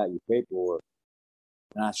check out your paperwork."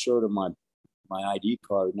 And I showed them my ID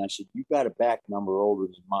card, and I said, "You got a back number older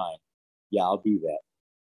than mine." "Yeah, I'll do that."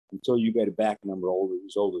 "Until you get a back number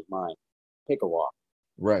as old as mine, take a walk."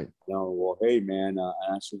 Right. Well, hey, man. And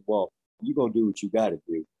I said, "Well, you go do what you got to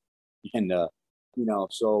do." And,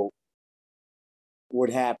 so what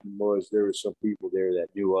happened was there were some people there that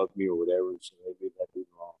knew of me or whatever, and said, "Hey, maybe that did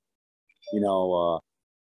wrong." You know,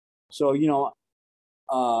 so,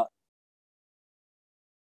 uh,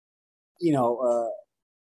 you know, uh,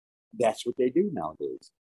 that's what they do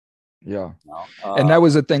nowadays. Yeah. And that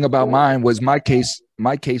was the thing about mine was my case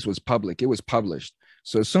was public. It was published.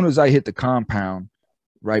 So as soon as I hit the compound,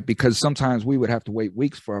 right, because sometimes we would have to wait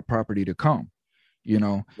weeks for our property to come,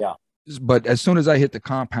 Yeah. But as soon as I hit the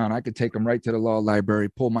compound, I could take them right to the law library,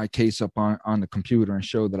 pull my case up on the computer and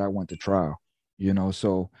show that I went to trial,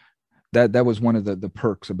 So that was one of the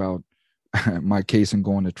perks about my case and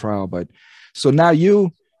going to trial. But so now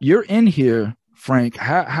you're in here, Frank.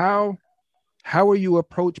 How are you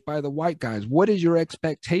approached by the white guys? What is your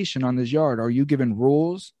expectation on this yard? Are you given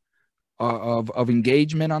rules of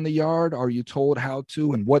engagement on the yard? Are you told how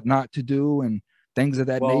to and what not to do and things of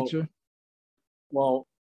that nature? Well,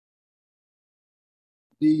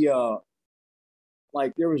 there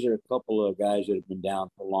was a couple of guys that had been down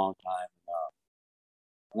for a long time,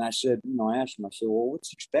 and I said, I asked him, I said, "Well,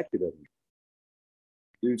 what's expected of me?"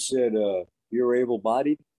 Dude said, "You're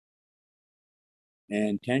able-bodied,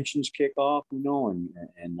 and tensions kick off, and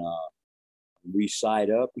we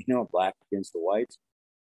side up, black against the whites."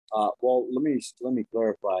 Well, let me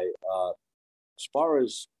clarify. As far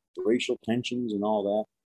as the racial tensions and all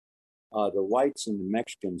that, the whites and the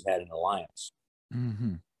Mexicans had an alliance.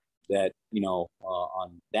 Mm-hmm. That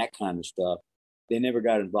on that kind of stuff, they never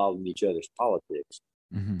got involved in each other's politics.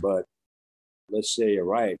 Mm-hmm. But let's say a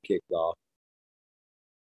riot kicked off,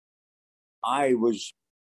 I was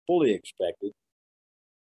fully expected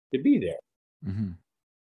to be there. Mm-hmm.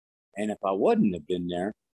 And if I wouldn't have been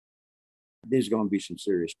there, there's going to be some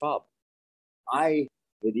serious problems. I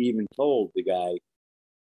had even told the guy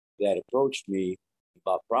that approached me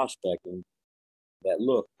about prospecting that,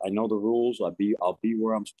 look, I know the rules. I'll be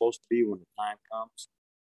where I'm supposed to be when the time comes.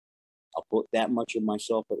 I'll put that much of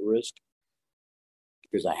myself at risk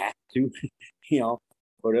because I have to,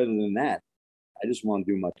 But other than that, I just want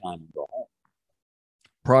to do my time and go home.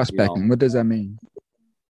 Prospecting, what does that mean?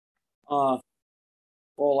 Well,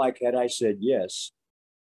 had I said yes,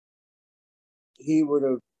 I would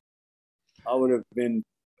have been.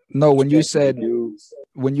 No, when you said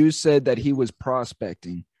that he was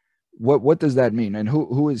prospecting, what does that mean? And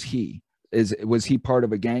who is he? Was he part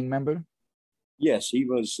of a gang member? Yes, he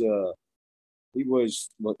was.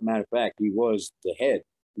 Matter of fact, he was the head.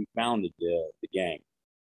 He founded the gang,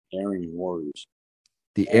 Aryan Warriors.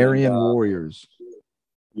 The Aryan Warriors.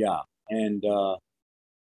 Yeah, and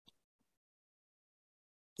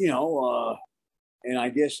and I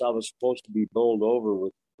guess I was supposed to be bowled over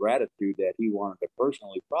with gratitude that he wanted to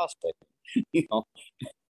personally prospect me,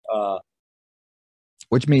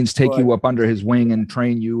 Which means take you up under his wing and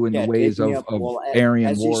train you in the ways of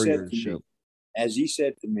Aryan warriorship. As he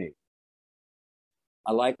said to me,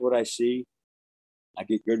 "I like what I see. I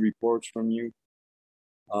get good reports from you.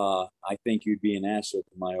 I think you'd be an asset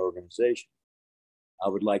to my organization. I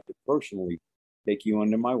would like to personally take you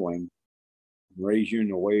under my wing and raise you in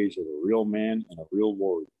the ways of a real man and a real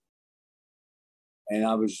warrior." And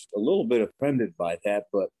I was a little bit offended by that,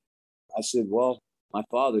 but I said, well, my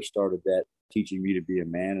father started that, teaching me to be a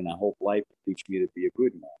man, and I hope life will teach me to be a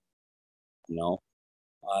good man.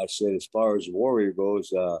 I said, as far as a warrior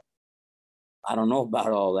goes, I don't know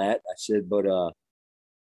about all that. I said, but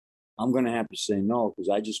I'm going to have to say no because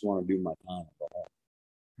I just want to do my time at home.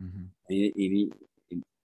 Mm-hmm.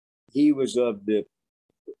 He was of the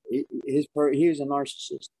he was a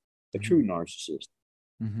narcissist, a true narcissist,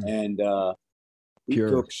 and he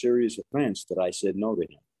took serious offense that I said no to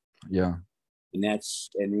him. Yeah, and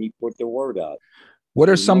he put the word out. What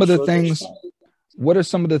are some of the things? What are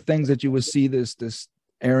some of the things that you would see this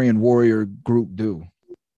Aryan warrior group do?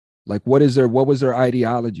 Like, what was their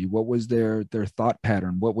ideology? What was their thought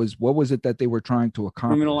pattern? What was it that they were trying to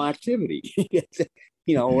accomplish? Criminal activity.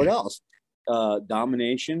 What else?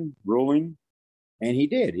 Domination, ruling, and he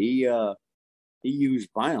did. He used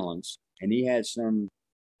violence, and he had some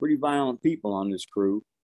pretty violent people on this crew.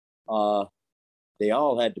 They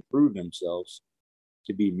all had to prove themselves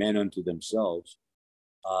to be men unto themselves,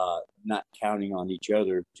 not counting on each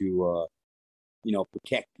other to,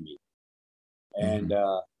 protect me. And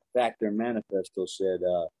In fact, their manifesto said,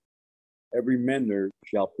 "Every mender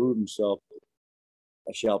shall prove himself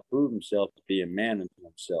to be a man unto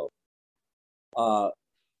himself." Uh,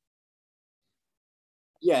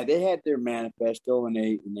 yeah, they had their manifesto, and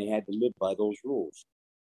they had to live by those rules.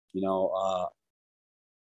 You know,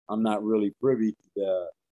 I'm not really privy to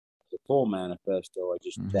the full manifesto. I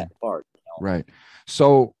just that part. You know? Right.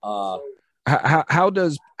 So Uh, how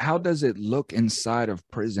does it look inside of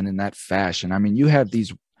prison in that fashion? I mean, you have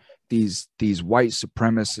these white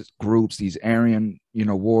supremacist groups, these Aryan,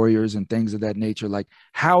 warriors and things of that nature. Like,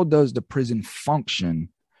 how does the prison function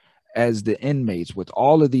as the inmates with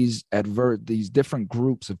all of these different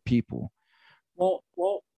groups of people?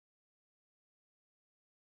 well,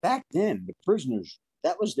 back then the prisoners,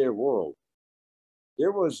 that was their world.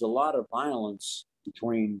 There was a lot of violence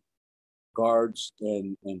between guards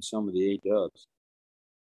and some of the A-dubs,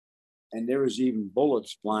 and there was even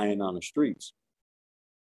bullets flying on the streets.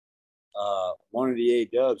 One of the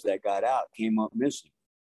A-dubs that got out came up missing,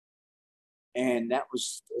 and that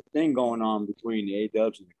was a thing going on between the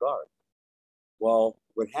A-dubs and the guards. Well,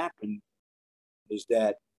 what happened is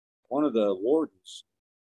that one of the wardens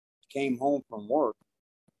came home from work,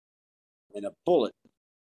 and a bullet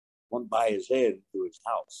went by his head into his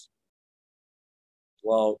house.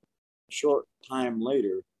 Well, a short time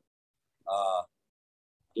later, uh,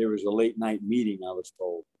 there was a late night meeting, I was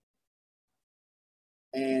told.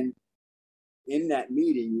 And in that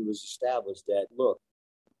meeting, it was established that, look,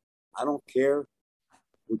 I don't care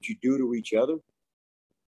what you do to each other.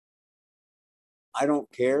 I don't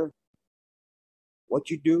care what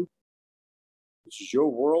you do. This is your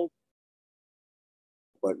world.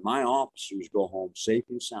 But my officers go home safe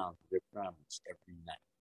and sound to their families every night.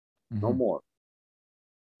 Mm-hmm. No more.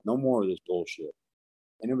 No more of this bullshit.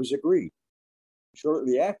 And it was agreed.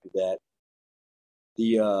 Shortly after that,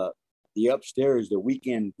 the upstairs, the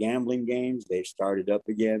weekend gambling games, they started up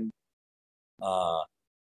again.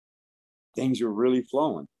 Things were really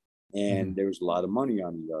flowing, and there was a lot of money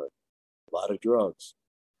on the yard, a lot of drugs.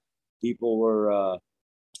 People were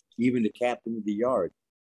even the captain of the yard.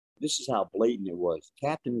 This is how blatant it was.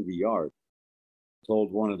 Captain of the yard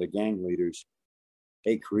told one of the gang leaders,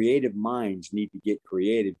 "Hey, creative minds need to get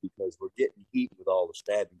creative because we're getting heat with all the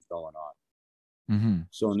stabbings going on." Mm-hmm.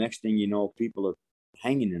 So next thing you know, people are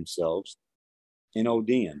hanging themselves and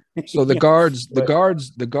ODing. So the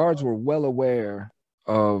guards were well aware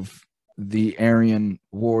of the Aryan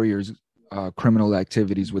warriors' criminal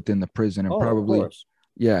activities within the prison, and probably,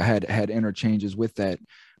 had interchanges with that.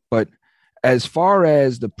 But as far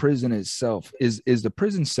as the prison itself, is the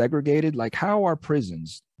prison segregated? Like, how are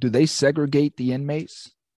prisons? Do they segregate the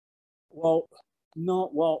inmates? Well, no.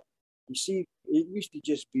 Well, you see, it used to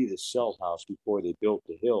just be the cell house before they built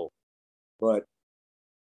the hill, but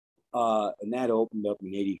and that opened up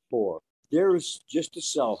in '84. There was just a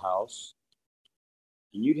cell house,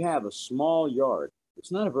 and you'd have a small yard.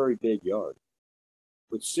 It's not a very big yard,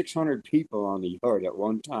 with 600 people on the yard at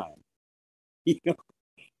one time. You know,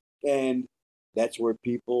 and that's where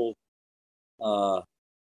people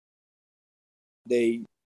they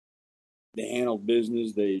handled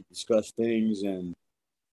business, they discussed things, and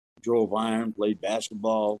drove iron, played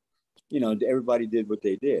basketball. Everybody did what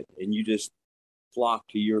they did, and you just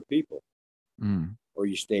flocked to your people, or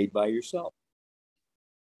you stayed by yourself.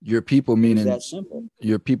 Your people meaning that simple.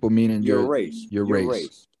 Your people meaning your race. Your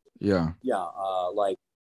race. Yeah. Yeah. Like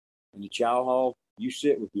in the chow hall, you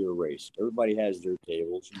sit with your race. Everybody has their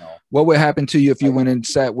tables. What would happen to you if you went and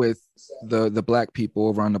sat with the black people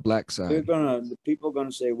over on the black side? The people are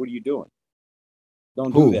gonna say, "What are you doing?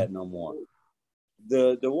 Don't do that no more."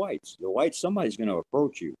 The whites. Somebody's gonna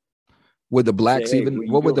approach you. Would the blacks say, hey,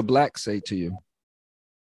 what would the blacks say to you?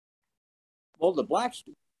 Well, the blacks,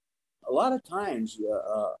 a lot of times,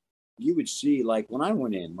 you would see, like when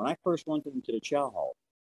I first went into the chow hall,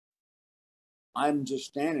 I'm just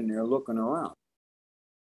standing there looking around.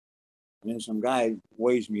 And then some guy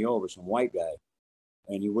waves me over, some white guy,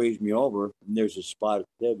 and he waves me over, and there's a spot at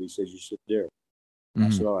the table. He says, "You sit there." Mm-hmm. I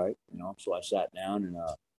said, "All right." So I sat down, and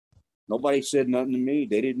nobody said nothing to me.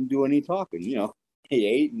 They didn't do any talking. They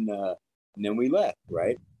ate, and then we left,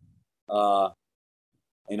 right?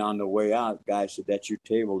 And on the way out, the guy said, "That's your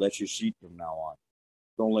table. That's your seat from now on.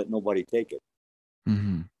 Don't let nobody take it."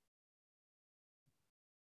 Mm-hmm.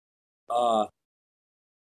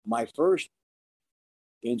 My first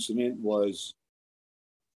incident was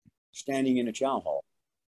standing in a chow hall.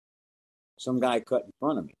 Some guy cut in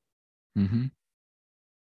front of me. Mm-hmm.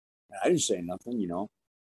 I didn't say nothing,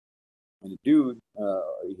 And the dude,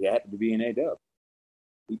 he happened to be an A-dub.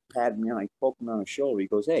 He patted me on, I poked him on the shoulder. He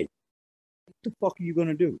goes, "Hey, what the fuck are you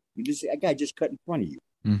gonna do? That guy just cut in front of you."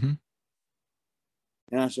 Mm-hmm.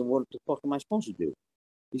 And I said, what the fuck am I supposed to do?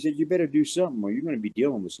 He said, you better do something or you're going to be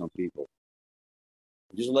dealing with some people.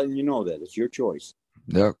 I'm just letting you know that. It's your choice.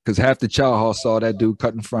 Yeah, because half the chow hall saw that dude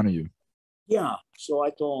cut in front of you. Yeah. So I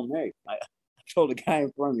told him, hey, I told the guy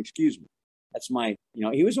in front of him, excuse me. That's my,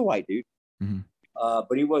 he was a white dude, Mm-hmm.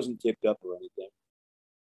 but he wasn't tipped up or anything.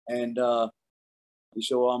 And he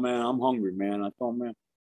said, well, man, I'm hungry, man. I told him, man.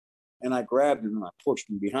 And I grabbed him and I pushed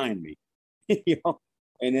him behind me, you know.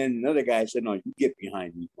 And then another guy said, no, you get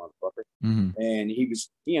behind me, motherfucker. Mm-hmm. And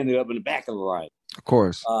he ended up in the back of the line. Of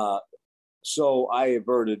course. So I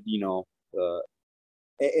averted, and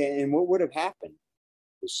what would have happened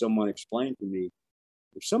is someone explained to me,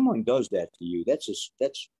 if someone does that to you, that's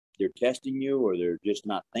they're testing you or they're just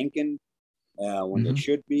not thinking when they Mm-hmm.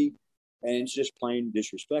 should be. And it's just plain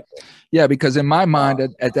disrespectful. Yeah, because in my mind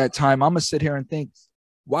at that time, I'm gonna sit here and think,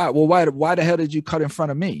 why? Well, why the hell did you cut in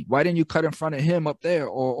front of me? Why didn't you cut in front of him up there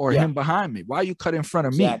or Yeah, him behind me? Why you cut in front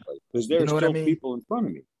of me? exactly. Because You there are know what I still mean? people in front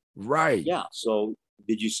of me. Right. Yeah. So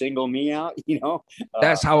did you single me out?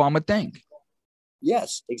 That's how I'm gonna think.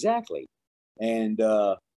 Yes, exactly. And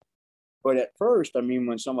but at first, I mean,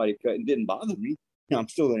 when somebody cut, it didn't bother me. I'm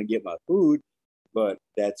still going to get my food, but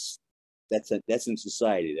that's in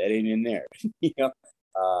society. That ain't in there.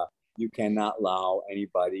 You cannot allow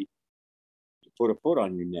anybody to put a foot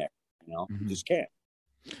on your neck. You just can't.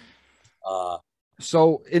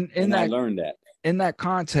 So and I learned that. In that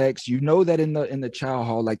context, you know that in the chow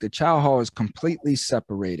hall, like the chow hall is completely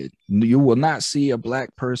separated. You will not see a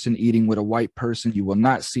black person eating with a white person. You will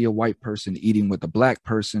not see a white person eating with a black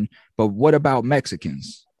person. But what about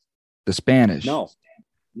Mexicans? The Spanish?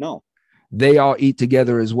 No. They all eat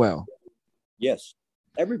together as well. Yes.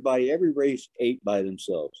 Everybody, every race ate by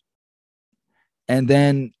themselves. And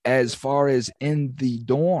then as far as in the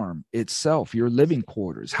dorm itself, your living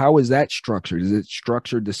quarters, how is that structured? Is it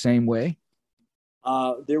structured the same way?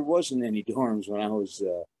 There wasn't any dorms when I was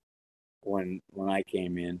when I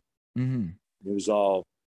came in. Mm-hmm. It was all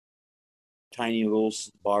tiny little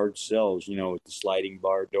barred cells, with the sliding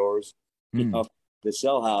bar doors. The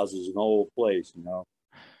cell house is an old place. It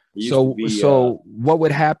used to be. So what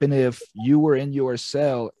would happen if you were in your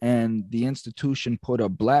cell and the institution put a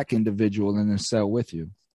black individual in the cell with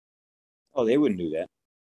you? Oh, they wouldn't do that.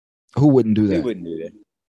 Who wouldn't do that? They wouldn't do that.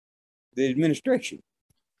 The administration.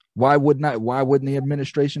 Why wouldn't the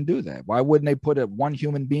administration do that? Why wouldn't they put one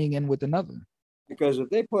human being in with another? Because if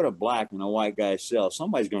they put a black in a white guy's cell,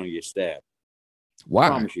 somebody's going to get stabbed. Why? I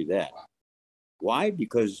promise you that. Why?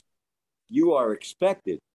 Because you are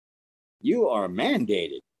expected, you are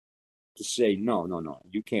mandated to say, no,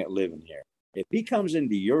 you can't live in here. If he comes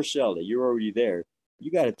into your cell that you're already there,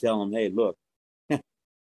 you got to tell him, hey, look,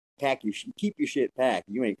 keep your shit packed.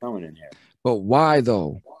 You ain't coming in here. But why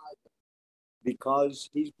though? Because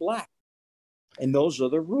he's black. And those are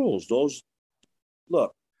the rules.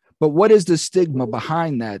 Look. But what is the stigma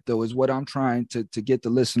behind that, though, is what I'm trying to get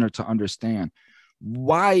the listener to understand.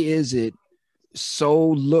 Why is it so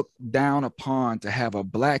looked down upon to have a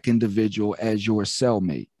black individual as your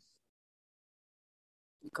cellmate?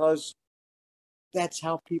 Because that's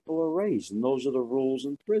how people are raised, and those are the rules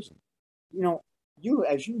in prison.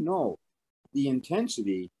 As you know, the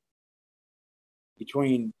intensity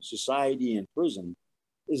between society and prison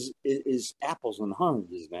is apples and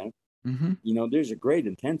oranges, man. Mm-hmm. There's a great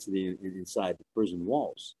intensity inside the prison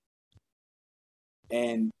walls,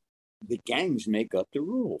 and the gangs make up the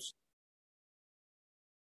rules,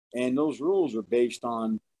 and those rules are based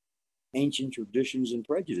on ancient traditions and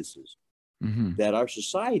prejudices that our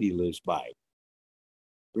society lives by.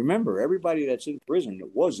 Remember, everybody that's in prison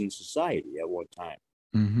was in society at one time.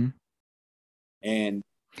 Mm-hmm. And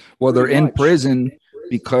they're in prison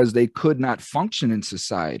because they could not function in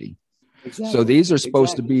society. Exactly. So these are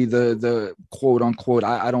supposed to be the quote unquote,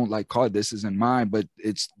 I don't like call it, this isn't mine, but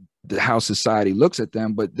it's how society looks at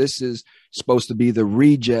them. But this is supposed to be the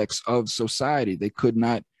rejects of society. They could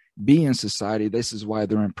not be in society. This is why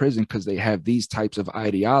they're in prison, because they have these types of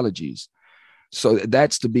ideologies. So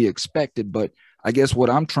that's to be expected. But I guess what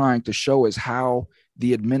I'm trying to show is how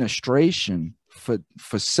the administration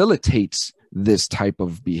facilitates this type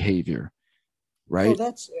of behavior, right? Well,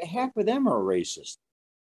 that's half of them are racist.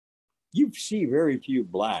 You see very few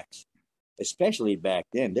blacks, especially back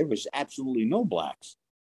then. There was absolutely no blacks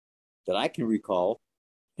that I can recall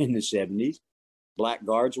in the 70s. Black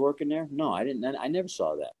guards working there? No, I didn't. I never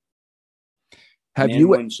saw that. Have you?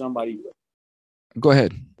 When somebody, go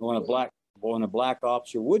ahead. When a black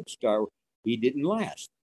officer would start, he didn't last.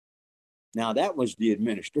 Now that was the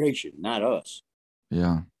administration, not us.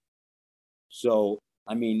 Yeah. So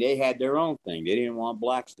I mean, they had their own thing. They didn't want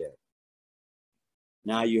blacks there.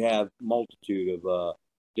 Now you have multitude of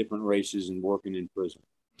different races and working in prison.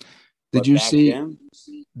 Did But you back see then,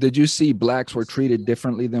 did you see blacks were treated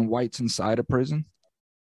differently than whites inside a prison?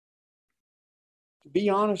 to be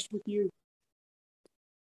honest with you,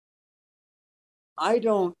 I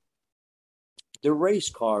don't. The race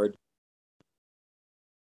card,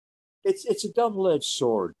 it's a double edged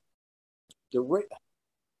sword. The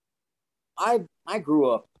I grew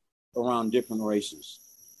up around different races,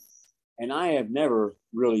 and I have never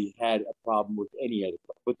really had a problem with any other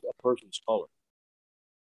with a person's color.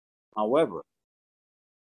 However,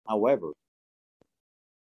 however,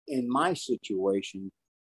 in my situation,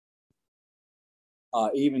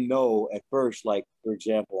 even though at first, like for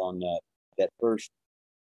example, on that first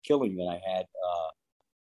killing that I had,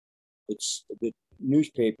 it's the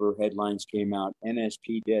newspaper headlines came out: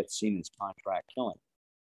 NSP death seen as contract killing.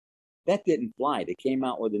 That didn't fly. They came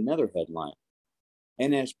out with another headline: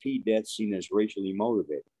 NSP death seen as racially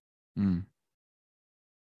motivated. Mm.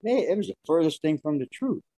 It was the furthest thing from the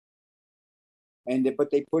truth. But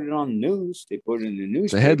they put it on the news. They put it in the It's a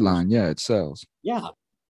newspapers. headline, yeah, it sells. Yeah,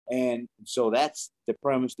 and so that's the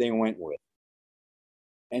premise they went with.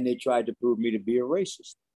 And they tried to prove me to be a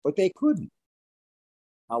racist, but they couldn't.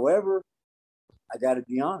 However, I got to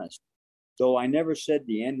be honest. Though I never said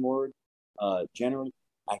the N word, generally,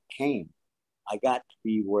 I got to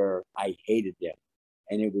be where I hated them,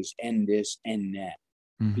 and it was end this, end that,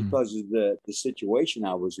 because of the situation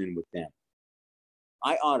I was in with them.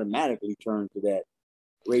 I automatically turned to that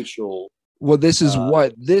racial. Well, thank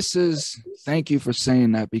you for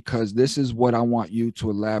saying that, because this is what I want you to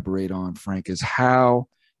elaborate on, Frank, is how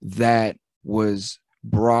that was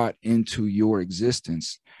brought into your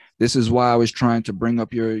existence. This is why I was trying to bring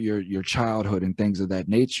up your childhood and things of that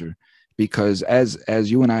nature, because as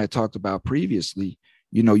you and I had talked about previously,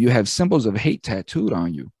 you have symbols of hate tattooed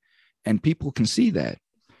on you, and people can see that,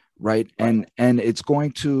 right? And it's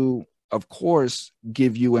going to, of course,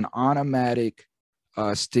 give you an automatic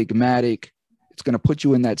stigmatic. It's going to put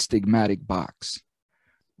you in that stigmatic box,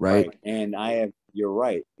 right? And you're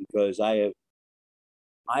right, because I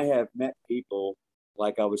have met people,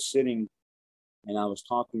 like I was sitting and I was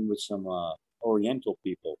talking with some Oriental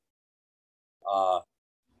people,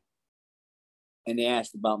 and they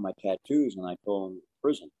asked about my tattoos, and I told them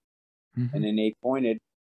prison, and then they pointed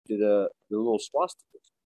to the little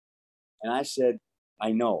swastikas, and I said,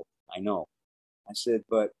 I know. I said,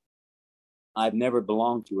 but I've never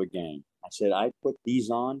belonged to a gang. I said, I put these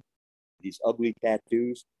on, these ugly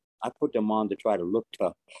tattoos. I put them on to try to look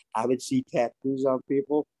tough. I would see tattoos on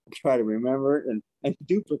people, try to remember it and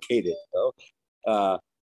duplicate it. I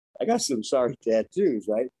got some sorry tattoos,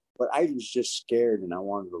 right? But I was just scared and I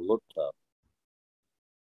wanted to look tough.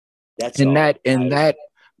 That's all.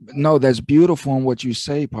 No, that's beautiful in what you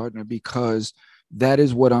say, partner, because that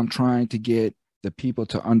is what I'm trying to get the people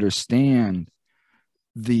to understand,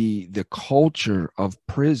 the culture of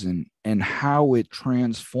prison and how it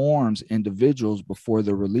transforms individuals before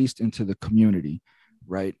they're released into the community,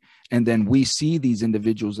 right? And then we see these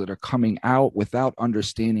individuals that are coming out without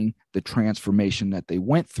understanding the transformation that they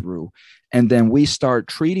went through, and then we start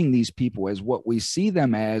treating these people as what we see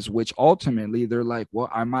them as, which ultimately they're like, well,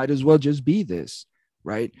 I might as well just be this,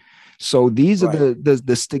 right? So these are the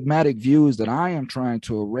stigmatic views that I am trying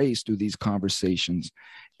to erase through these conversations.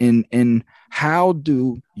 In how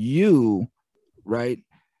do you, right,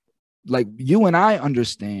 like you and I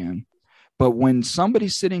understand, but when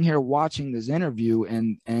somebody's sitting here watching this interview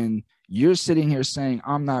and you're sitting here saying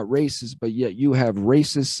I'm not racist, but yet you have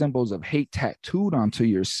racist symbols of hate tattooed onto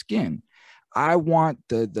your skin, I want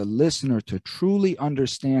the listener to truly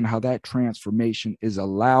understand how that transformation is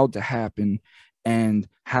allowed to happen, and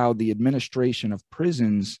how the administration of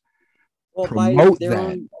prisons promote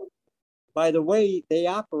that. By the way they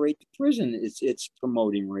operate the prison, it's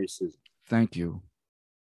promoting racism. Thank you.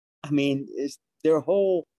 I mean, their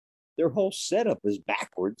whole setup is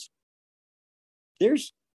backwards.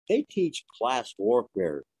 They teach class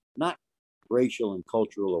warfare, not racial and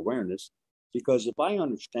cultural awareness. Because if I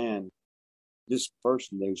understand this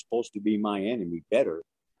person that was supposed to be my enemy better,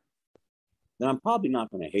 then I'm probably not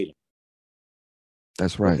going to hate him.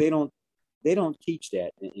 That's right. But they don't teach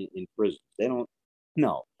that in prison. They don't.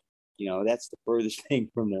 No, that's the furthest thing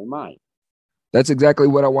from their mind. That's exactly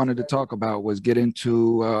what I wanted to talk about, was get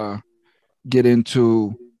into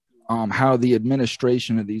how the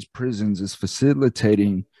administration of these prisons is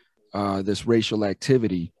facilitating this racial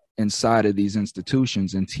activity inside of these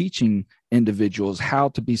institutions, and teaching individuals how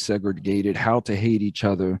to be segregated, how to hate each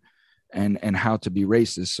other, and how to be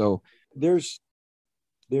racist. So there's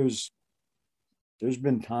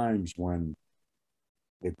been times when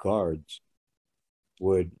the guards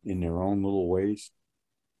would, in their own little ways,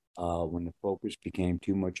 when the focus became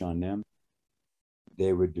too much on them,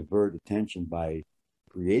 they would divert attention by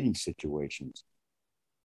creating situations,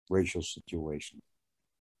 racial situations.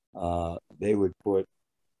 They would put,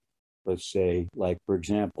 let's say, like, for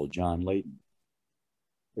example, John Layton.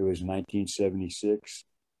 It was 1976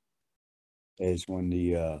 is when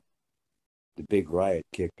the big riot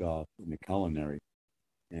kicked off in the culinary,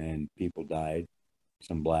 and people died.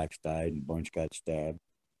 Some blacks died, and a bunch got stabbed.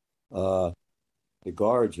 The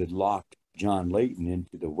guards had locked John Layton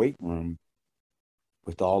into the weight room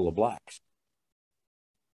with all the blacks,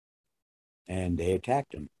 and they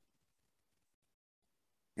attacked him.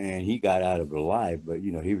 And he got out of it alive, but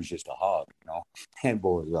he was just a hog. That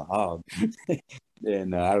boy was a hog.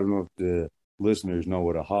 And I don't know if the listeners know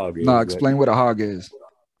what a hog is. No, explain what a hog is.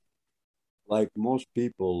 Like most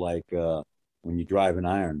people, like when you drive an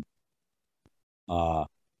iron,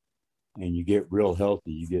 and you get real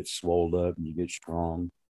healthy, you get swelled up and you get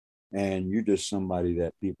strong, and you're just somebody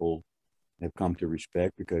that people have come to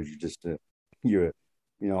respect because you're just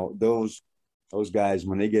those guys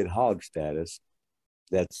when they get hog status,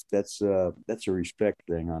 that's a respect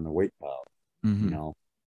thing on the weight pile, Mm-hmm.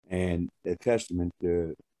 And a testament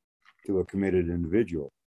to a committed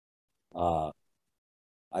individual. I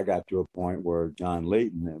got to a point where John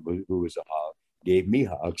Layton, who was a hog, gave me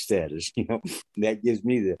hog status. That gives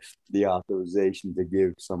me the authorization to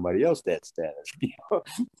give somebody else that status.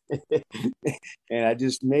 And I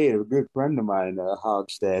just made a good friend of mine a hog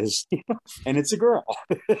status, and it's a girl.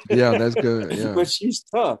 Yeah, that's good. Yeah, but she's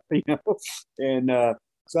tough, And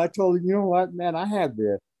so I told her, you know what, man, I have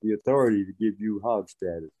the authority to give you hog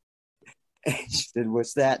status. And she said,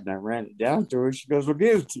 "What's that?" And I ran it down to her. She goes, "Well,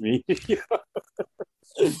 give it to me."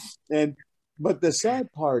 But the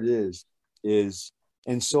sad part is,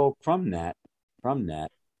 and so from that,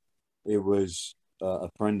 it was a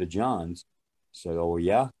friend of John's said, "Oh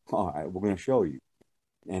yeah, all right, we're going to show you."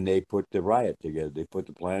 And they put the riot together. They put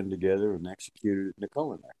the plan together and executed it in the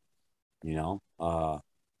culinary.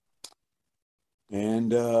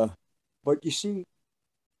 But you see,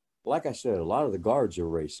 like I said, a lot of the guards are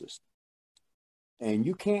racist, and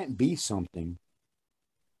you can't be something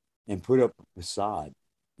and put up a facade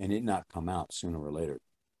and it not come out sooner or later.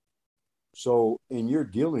 So in your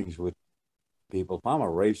dealings with people, if I'm a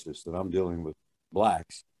racist and I'm dealing with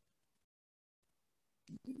blacks,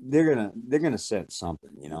 they're gonna sense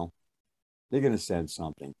something, They're gonna sense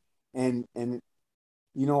something. And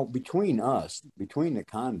between us, between the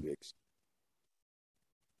convicts,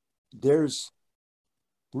 there's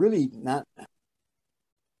really not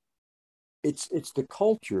it's the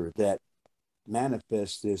culture that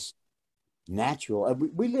manifests this natural.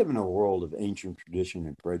 We live in a world of ancient tradition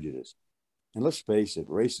and prejudice. And let's face it,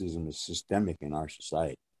 racism is systemic in our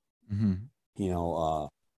society. mm-hmm.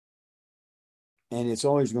 And it's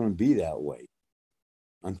always going to be that way.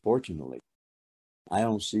 Unfortunately, I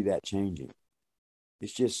don't see that changing.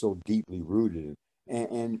 It's just so deeply rooted.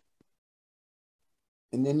 And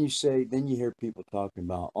then you hear people talking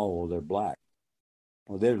about, oh, well, they're black.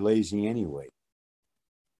 Well, they're lazy anyway.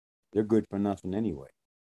 They're good for nothing anyway.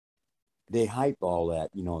 They hype all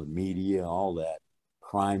that, the media, all that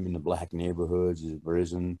crime in the black neighborhoods is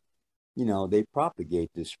risen. They propagate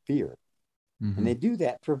this fear. Mm-hmm. And they do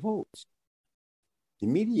that for votes. The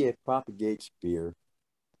media propagates fear.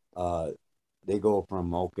 They go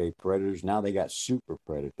from, okay, predators, now they got super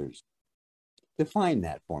predators. Define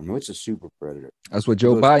that for me. What's a super predator? That's what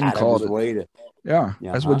Joe Biden called it. Yeah,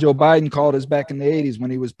 that's what Joe Biden called us back in the 80s when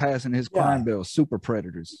he was passing his crime bill, super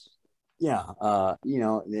predators. Yeah,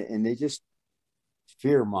 and they just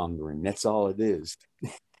fear mongering. That's all it is.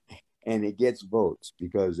 And it gets votes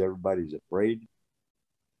because everybody's afraid.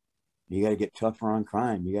 You got to get tougher on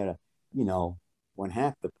crime. You got to, when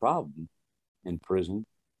half the problem in prison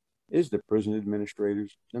is the prison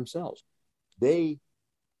administrators themselves. They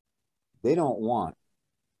don't want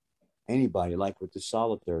anybody, like with the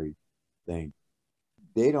solitary thing,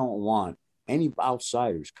 they don't want any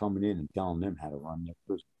outsiders coming in and telling them how to run their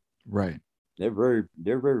prison. Right. They're very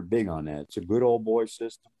big on that. It's a good old boy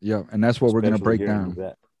system. Yeah, and that's what we're going to break down.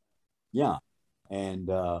 Yeah, and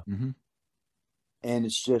and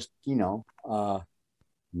it's just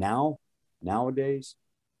nowadays,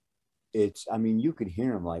 you could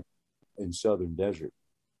hear them like in Southern Desert.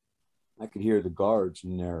 I could hear the guards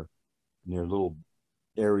in their little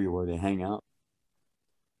area where they hang out,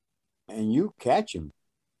 and you catch them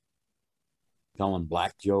telling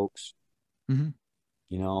black jokes. Mm-hmm.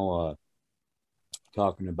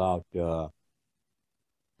 Talking about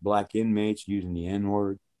black inmates using the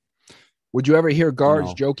N-word. Would you ever hear You guards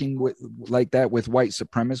know, joking with like that with white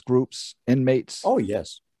supremacist groups, inmates? oh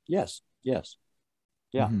yes, yes, yes,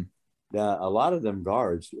 yeah. Mm-hmm. A lot of them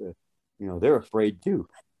guards, they're afraid too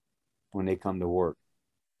when they come to work.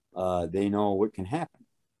 They know what can happen.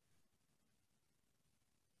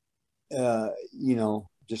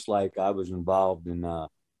 Just like I was involved in a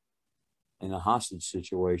hostage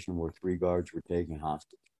situation where three guards were taken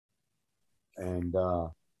hostage, and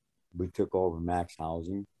we took over max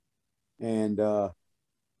housing, and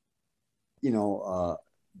you know, uh,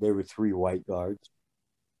 there were three white guards,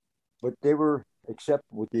 but they were except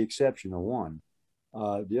with the exception of one.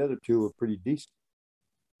 The other two were pretty decent.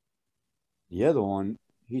 The other one,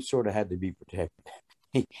 he sort of had to be protected.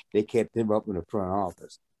 They kept him up in the front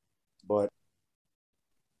office, but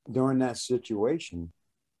during that situation,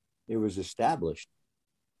 it was established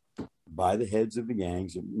by the heads of the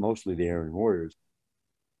gangs, mostly the Aryan Warriors,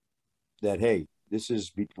 that hey, this is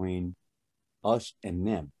between us and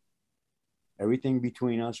them. Everything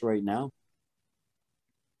between us right now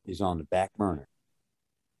is on the back burner.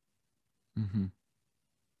 Mm-hmm.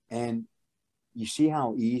 And you see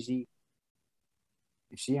how easy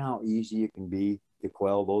it can be to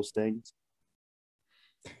quell those things.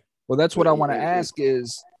 Well, that's what I want to It ask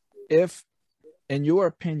is if, in your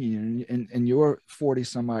opinion, in your 40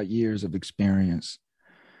 some odd years of experience,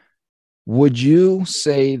 would you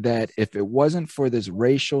say that if it wasn't for this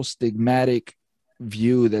racial stigmatic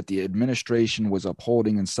view that the administration was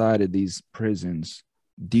upholding inside of these prisons,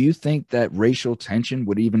 do you think that racial tension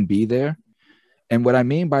would even be there? And what I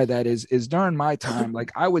mean by that is during my time,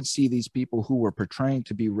 like I would see these people who were portraying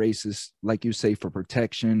to be racist, like you say, for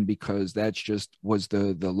protection, because that's just was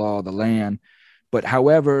the law of the land. But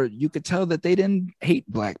however, you could tell that they didn't hate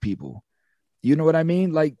black people. You know what I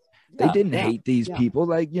mean? Like they yeah, didn't yeah, hate these yeah, people.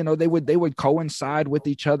 Like, they would coincide with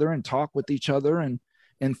each other and talk with each other and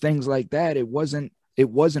things like that. It wasn't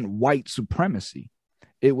white supremacy.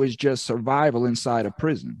 It was just survival inside a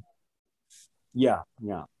prison. yeah,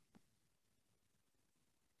 yeah.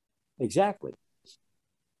 Exactly.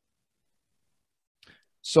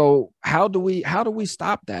 So how do we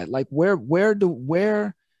stop that? Like where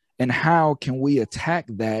and how can we attack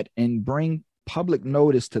that and bring public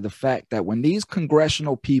notice to the fact that when these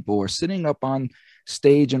congressional people are sitting up on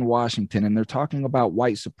stage in Washington and they're talking about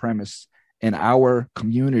white supremacists in our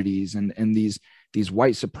communities and these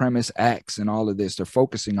white supremacist acts and all of this, they're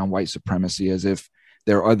focusing on white supremacy as if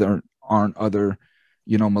there aren't other,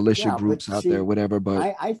 militia Yeah, but groups out there, see, whatever.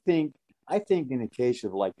 But I think in the case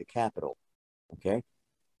of like the Capitol, okay,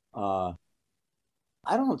 uh,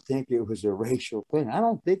 I don't think it was a racial thing. I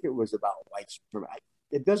don't think it was about white supremacy.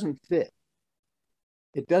 It doesn't fit.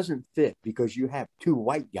 It doesn't fit because you have two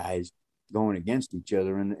white guys going against each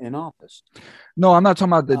other in office. no, I'm not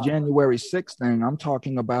talking about the Uh, January 6th thing. I'm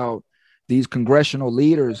talking about these congressional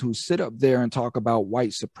leaders who sit up there and talk about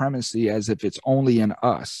white supremacy as if it's only in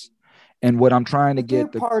us. And what I'm trying to but they're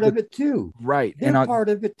get part of it too. right. They're part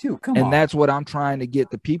of it too. Come And on. that's what I'm trying to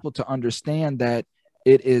get the people to understand, that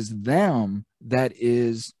it is them that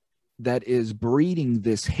is breeding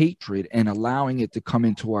this hatred and allowing it to come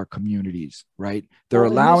into our communities, right? They're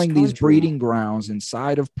Well, in this allowing these country, breeding grounds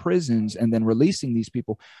inside of prisons and then releasing these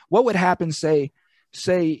people. What would happen, say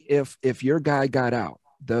if your guy got out,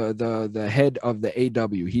 the head of the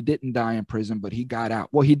AW, he didn't die in prison, but he got out.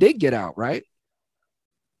 Well, he did get out, right?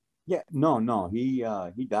 yeah, no, he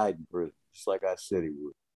died in prison, just like I said he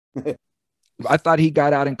would. I thought he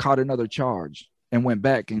got out and caught another charge and went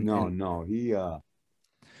back No, and no, he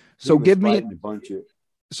so was give me fighting a bunch of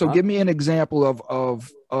so huh? give me an example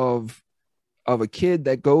of a kid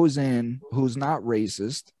that goes in who's not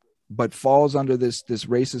racist but falls under this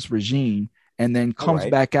racist regime and then All comes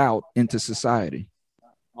right, back out into society.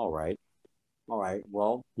 all right, all right.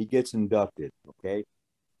 Well, he gets inducted. Okay,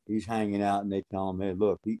 he's hanging out, and they tell him, "Hey,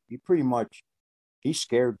 look, he pretty much he's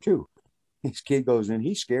scared too." This kid goes in,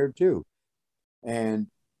 he's scared too, and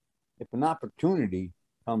if an opportunity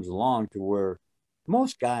comes along to where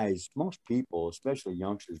most guys, most people, especially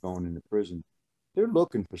youngsters going into prison, they're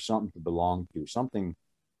looking for something to belong to, something,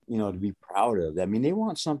 to be proud of. I mean, they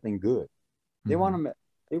want something good. They want Mm-hmm. them.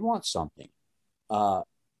 They want something. Uh,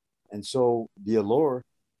 and so the allure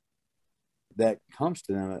that comes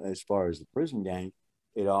to them as far as the prison gang,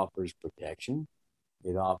 it offers protection.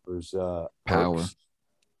 It offers Power. perks.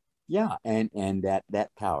 Yeah, and that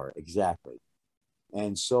power exactly.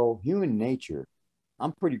 And so human nature,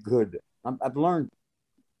 I'm pretty good. I've learned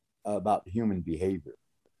about human behavior.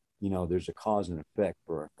 There's a cause and effect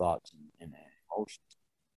for our thoughts and emotions.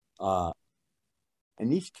 Uh,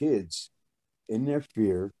 and these kids, in their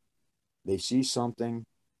fear, they see something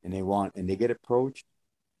and they get approached.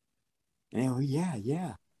 And they go, yeah,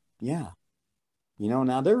 yeah, yeah.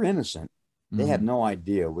 Now they're innocent. They have Hmm. no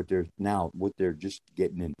idea what they're just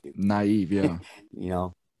getting into. Naive, yeah. you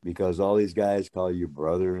know, because all these guys call you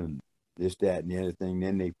brother and this, that, and the other thing.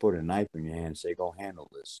 Then they put a knife in your hand and say, go handle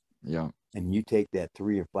this. Yeah. And you take that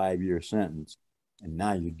 3 or 5 year sentence, and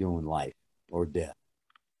now you're doing life or death.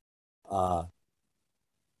 Uh,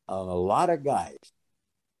 a lot of guys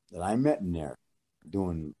that I met in there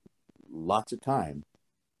doing lots of time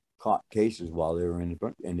caught cases while they were in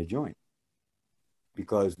the joint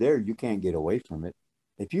because there you can't get away from it.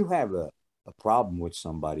 If you have a problem with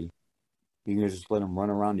somebody, you can just let them run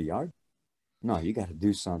around the yard. No, you got to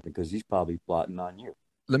do something because he's probably plotting on you.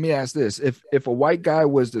 Let me ask this: if a white guy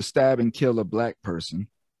was to stab and kill a black person,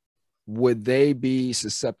 would they be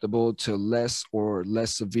susceptible to less or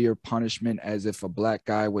less severe punishment as if a black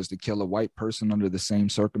guy was to kill a white person under the same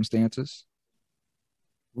circumstances?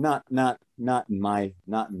 Not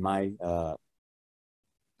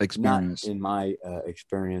Experience. in my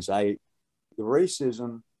experience. The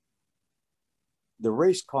racism, the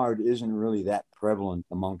race card isn't really that prevalent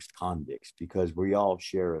amongst convicts because we all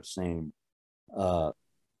share a same uh,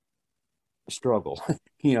 struggle.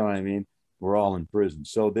 You know what I mean? We're all in prison,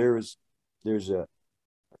 so there's a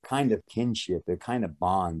kind of kinship, a kind of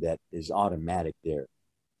bond that is automatic there.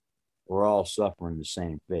 We're all suffering the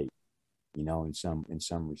same fate, in some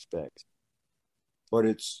respects. But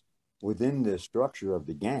it's within the structure of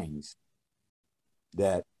the gangs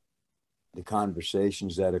that the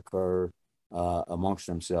conversations that occur amongst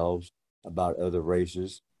themselves about other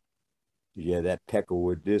races. Yeah, that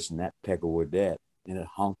Peckerwood this and that Peckerwood that, and a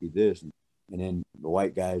honky this, and then the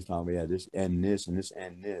white guys talking about, yeah, this and this and this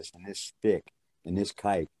and this and this stick and this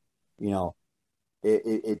kite. You know,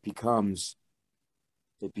 it becomes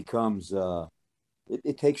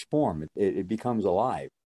it takes form. It becomes alive.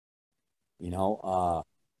 You know,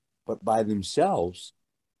 but by themselves,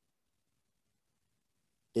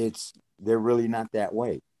 they're really not that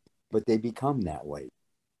way, but they become that way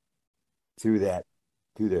through that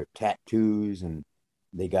through their tattoos, and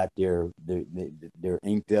they got they're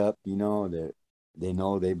inked up. They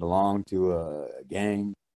know they belong to a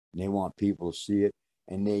gang, and they want people to see it,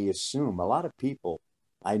 and they assume a lot of people.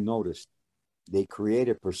 I noticed they create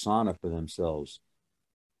a persona for themselves,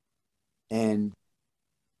 and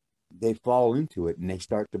they fall into it, and they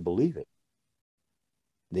start to believe it.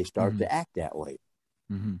 They start Mm-hmm. to act that way,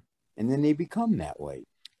 Mm-hmm. and then they become that way.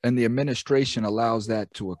 And the administration allows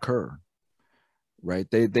that to occur, right?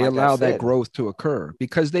 They Like I allow that said, growth to occur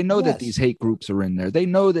because they know that these yes, hate groups are in there. They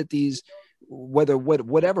know that these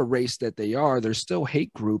whatever race that they are, they're still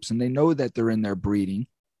hate groups, and they know that they're in there breeding.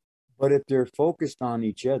 but if they're focused on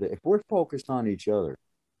each other, if we're focused on each other,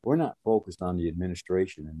 we're not focused on the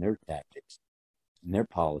administration and their tactics and their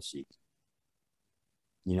policies.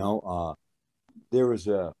 There was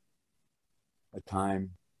a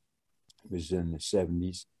time, it was in the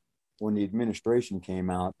 70s, when the administration came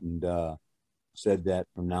out and said that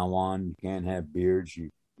from now on you can't have beards, you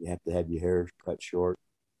have to have your hair cut short.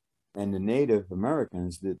 And the Native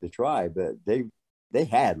Americans, the tribe, they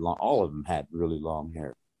had all of them had really long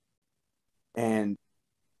hair, and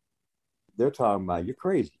they're talking about you're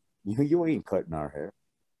crazy, you ain't cutting our hair.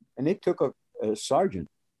 And they took a sergeant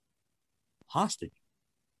hostage,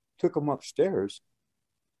 took him upstairs,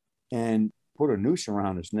 and put a noose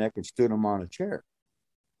around his neck and stood him on a chair.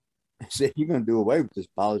 I said, "You're going to do away with this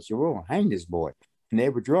policy. We're going to hang this boy." And they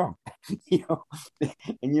were drunk, you know,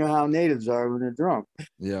 and you know how natives are when they're drunk.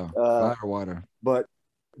 Yeah, Uh, fire water. but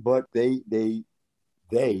but they, the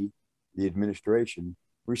administration,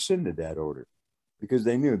 rescinded that order because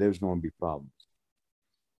they knew there was going to be problems.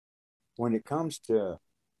 When it comes to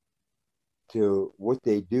what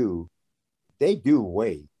they do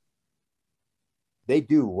weigh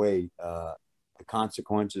the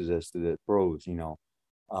consequences as to the pros.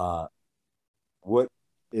 Uh, what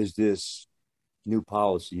is this new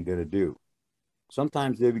policy going to do?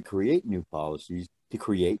 Sometimes they would create new policies to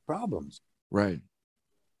create problems Right.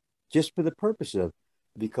 just for the purpose of,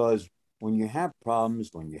 because when you have problems,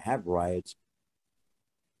 when you have riots,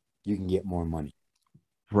 you can get more money,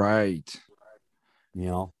 Right. you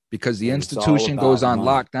know, Because the and it's all institution goes about on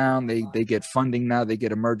money. lockdown, they get funding now, they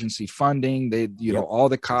get emergency funding, they Yep, all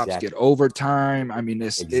the cops get exactly, overtime. I mean,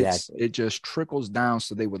 exactly. it just trickles down,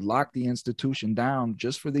 so they would lock the institution down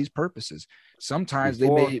just for these purposes. Sometimes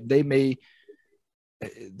Before, they may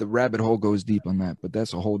the rabbit hole goes deep on that, but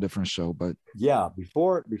that's a whole different show. But yeah,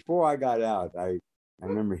 before I got out, I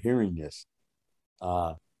remember hearing this.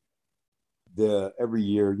 Uh, the every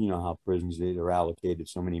year, you know how prisons are allocated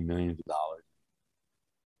so many millions of dollars,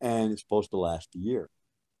 and it's supposed to last a year.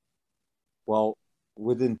 Well,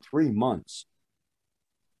 within 3 months,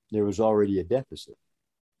 there was already a deficit.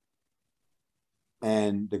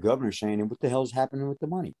 And the governor's saying, what the hell's happening with the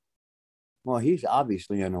money? Well, he's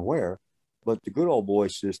obviously unaware, but the good old boy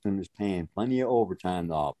system is paying plenty of overtime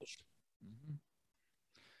to officers.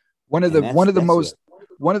 One of And the that's one of the that's most it.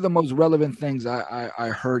 one of the most relevant things I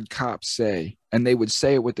heard cops say, and they would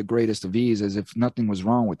say it with the greatest of ease, as if nothing was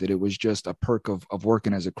wrong with it. It was just a perk of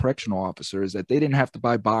working as a correctional officer, is that they didn't have to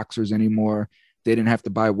buy boxers anymore. They didn't have to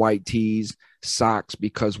buy white tees, socks,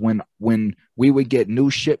 because when we would get new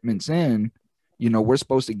shipments in, we're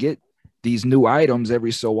supposed to get these new items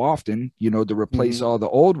every so often, to replace all the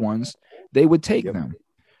old ones. They would take Yep. them.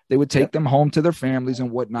 They would take Yep. them home to their families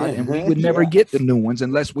and whatnot, and we would never Yeah. get the new ones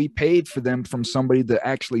unless we paid for them from somebody to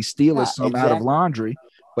actually steal Yeah, us some out of exactly. laundry.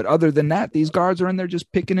 But other than that, these guards are in there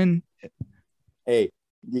just picking in. Hey,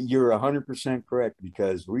 you're 100% correct,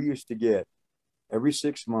 because we used to get every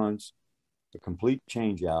 6 months a complete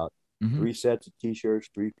change out, Mhm. 3 sets of t-shirts,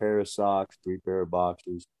 3 pair of socks, 3 pair of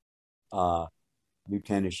boxers, new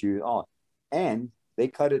tennis shoes, all. And they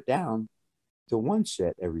cut it down to 1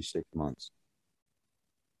 set every 6 months.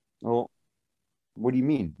 Well, what do you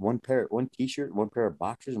mean? One t-shirt, 1 pair of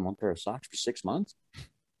boxers, and 1 pair of socks for 6 months?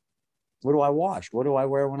 What do I wash? What do I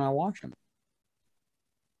wear when I wash them?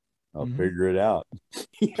 I'll figure it out.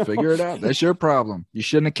 Figure it out. That's your problem. You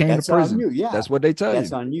shouldn't have came to That's on prison. you. Yeah. That's what they tell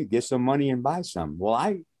That's you. on you. Get some money and buy some. Well,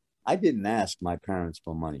 I didn't ask my parents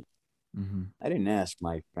for money. I didn't ask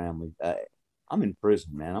my family. I'm in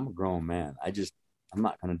prison, man. I'm a grown man. I'm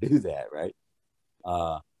not going to do that, right?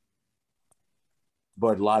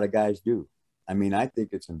 But a lot of guys do. I mean, I think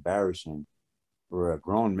it's embarrassing for a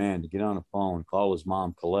grown man to get on the phone, call his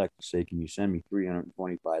mom, collect, and say, "Can you send me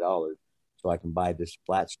 $325 so I can buy this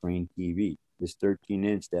flat screen TV, this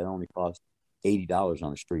 13-inch that only costs $80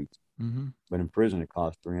 on the streets?" But in prison, it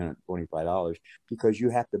costs $325 because you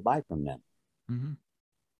have to buy from them. And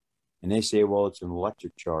they say, "Well, it's an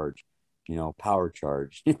electric charge, power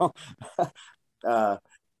charge."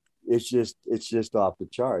 It's just off the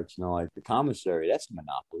charts. Like the commissary, that's a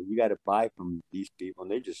monopoly. You got to buy from these people,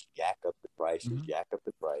 and they just jack up the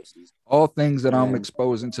prices. All things that I'm And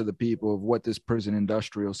exposing to the people of what this prison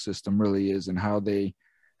industrial system really is, and how they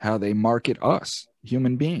market us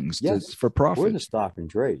human beings yes, for profit. we're the stock and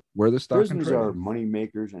trade. We're the stock and Prisons trade. are money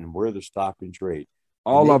makers, and we're the stock and trade.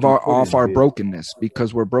 And All they of can our put off in our bids. brokenness,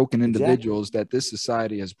 because we're broken Exactly. individuals, that this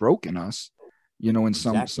society has broken us, in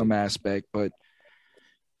some Exactly. aspect. But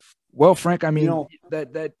well, Frank, I mean, You know,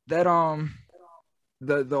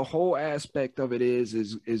 the whole aspect of it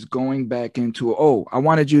is going back into, I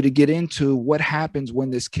wanted you to get into what happens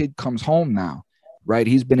when this kid comes home now, right?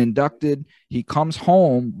 He's been inducted, he comes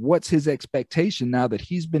home. What's his expectation now that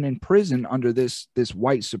he's been in prison under this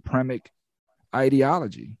white suprematic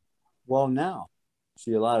ideology? well, now,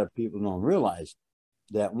 see, a lot of people don't realize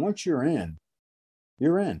that once you're in,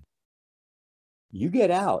 you're in. You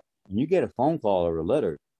get out and you get a phone call or a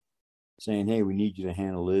letter saying, "Hey, we need you to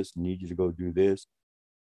handle this, we need you to go do this."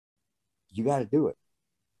 You got to do it.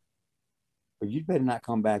 But you better not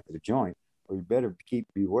come back to the joint, or you better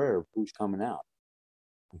beware of who's coming out,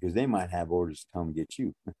 because they might have orders to come get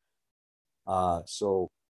you. So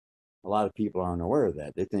a lot of people aren't aware of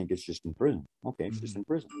that. They think it's just in prison. Okay, it's just in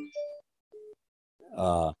prison.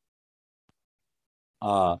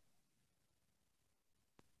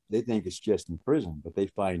 They think it's just in prison, but they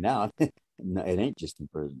find out it ain't just in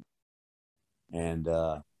prison. And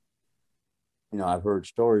I've heard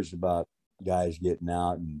stories about guys getting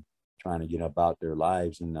out and trying to get about their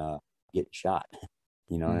lives and getting shot.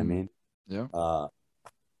 You know what I mean? Yeah.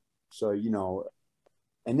 So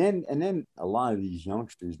and then a lot of these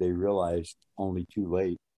youngsters, they realized only too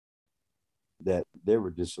late that they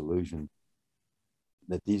were disillusioned,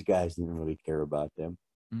 that these guys didn't really care about them.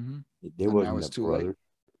 They wasn't a brother, late.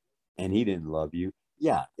 And he didn't love you.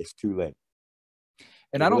 Yeah, it's too late.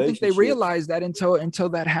 And I don't think they realize that until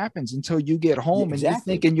that happens, until you get home, and you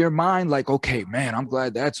think in your mind, like, okay, man, I'm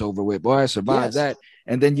glad that's over with. Boy, I survived that.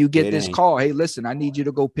 And then you get this call. Hey, listen, I need you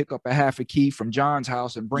to go pick up a half a key from John's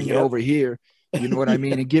house and bring it over here. You know what I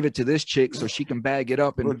mean? And give it to this chick so she can bag it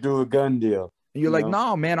up and we'll do a gun deal. And you're like,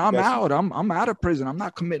 no, man, I'm out. I'm out of prison. I'm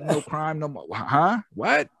not committing no crime no more. Huh?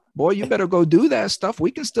 What? Boy, you better go do that stuff.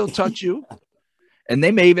 We can still touch you. And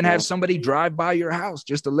they may even have somebody drive by your house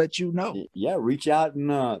just to let you know. Yeah, reach out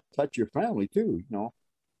and touch your family too.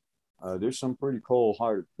 There's some pretty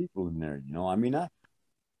cold-hearted people in there. I mean, I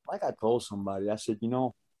told somebody, I said,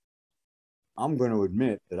 I'm going to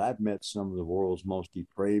admit that I've met some of the world's most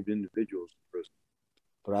depraved individuals in prison,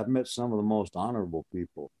 but I've met some of the most honorable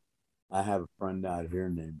people. I have a friend out here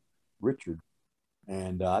named Richard,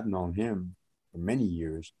 and I've known him for many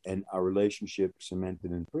years, and our relationship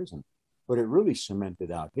cemented in prison. But it really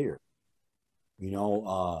cemented out here. You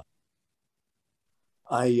know,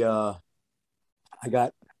 I I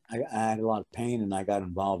got I had a lot of pain, and I got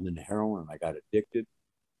involved in the heroin, and I got addicted,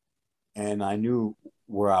 and I knew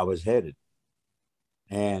where I was headed,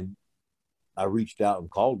 and I reached out and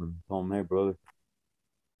called him, told him, "Hey, brother,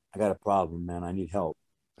 I got a problem, man. I need help."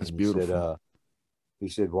 That's And beautiful. he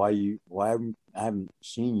said, why haven't I haven't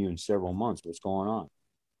seen you in several months? What's going on?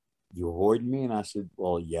 You avoiding me?" And I said,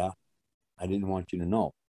 "Well, yeah, I didn't want you to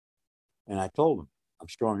know." And I told him, "I'm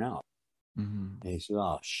strung out." Hmm. And he said,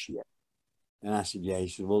 "Oh shit." And I said, "Yeah." He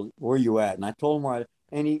said, "Well, where are you at?" And I told him where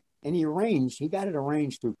he got it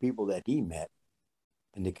arranged through people that he met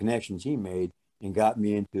and the connections he made, and got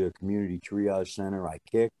me into a community triage center. I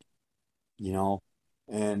kicked, you know,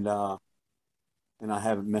 and and I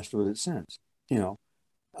haven't messed with it since, you know.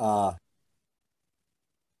 Uh,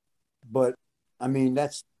 but I mean,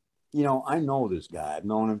 that's, I know this guy. I've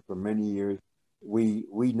known him for many years. We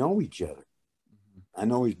know each other. I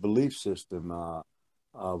know his belief system.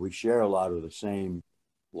 We share a lot of the same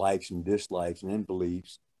likes and dislikes and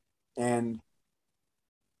beliefs, and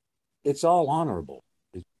it's all honorable.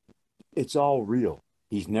 It's all real.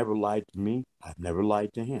 He's never lied to me. I've never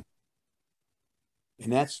lied to him,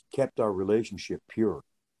 and that's kept our relationship pure.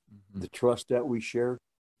 Hmm. The trust that we share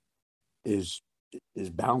is is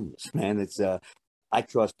boundless, man. It's I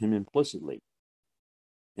trust him implicitly,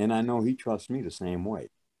 and I know he trusts me the same way.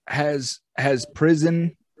 Has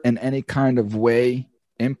prison in any kind of way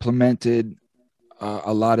implemented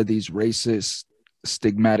a lot of these racist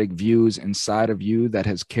stigmatic views inside of you that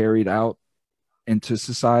has carried out into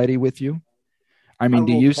society with you? I I mean,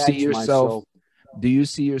 will catch myself. do you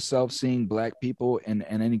see yourself seeing black people in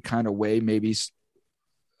any kind of way, maybe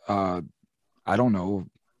uh I don't know,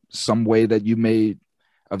 some way that you may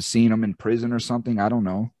have seen them in prison or something? I don't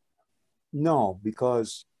know. No,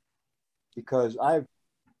 because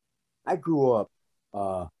I grew up,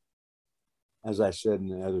 uh, as I said in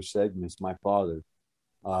the other segments. My father,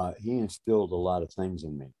 he instilled a lot of things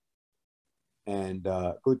in me, and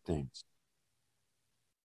good things.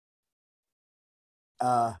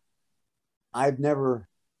 Uh, I've never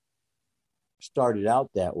started out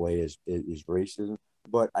that way as racism,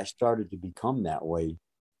 but I started to become that way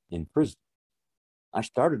in prison. I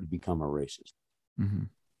started to become a racist Mm-hmm.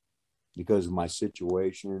 because of my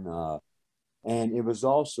situation, and it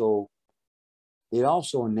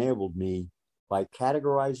also enabled me by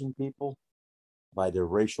categorizing people by their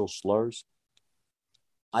racial slurs.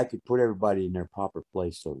 I could put everybody in their proper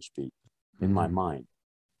place, so to speak, in my Mm-hmm. mind.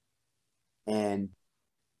 And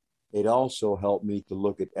it also helped me to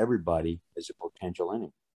look at everybody as a potential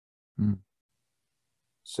enemy. Mm-hmm.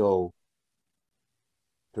 So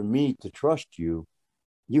for me to trust you,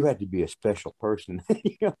 you had to be a special person.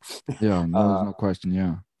 You know? Yeah, no, there's uh, no question.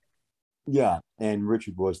 Yeah. yeah, and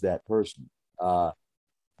Richard was that person. Uh,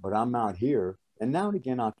 but I'm out here, and now and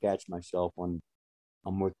again I'll catch myself when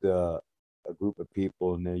I'm with a group of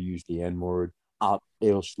people and they use the N word.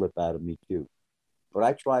 It'll slip out of me too. But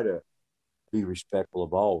I try to be respectful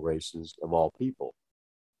of all races, of all people.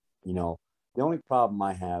 You know, the only problem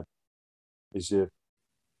I have is if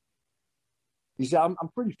you see, I'm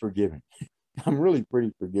pretty forgiving. I'm really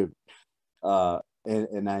pretty forgiving. Uh, and,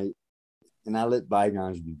 and I and I let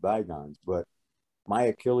bygones be bygones. But my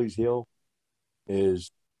Achilles heel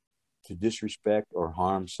is to disrespect or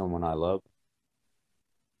harm someone I love.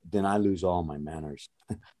 Then I lose all my manners.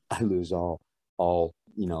 I lose all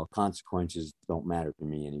consequences don't matter to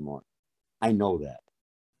me anymore. I know that,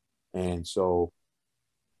 and so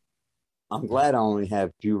I'm glad I only have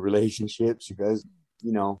few relationships because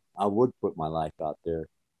I would put my life out there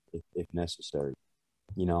if necessary.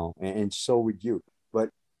 And so would you. But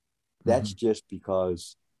Mm-hmm. that's just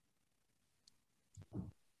because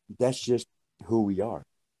that's just who we are.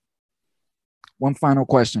 One final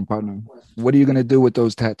question, partner. What are you gonna do with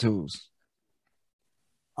those tattoos?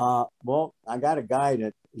 Well, I got a guy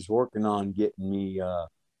that is working on getting me.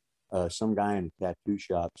 Some guy in a tattoo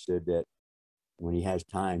shop said that when he has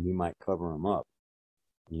time, he might cover him up.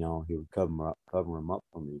 He would cover him up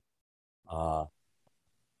for me. Uh,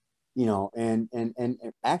 and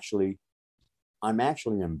actually, I'm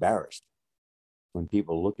actually embarrassed when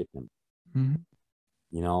people look at them. Mm-hmm.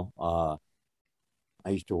 You know, I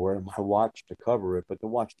used to wear my watch to cover it, but the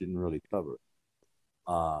watch didn't really cover it.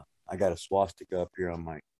 I got a swastika up here on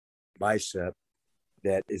my bicep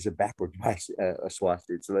that is a backwards bicep, a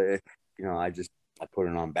swastika. It's like, I put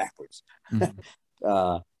it on backwards. Mm-hmm.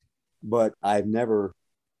 uh, but I've never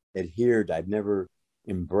adhered. I've never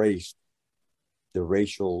embraced the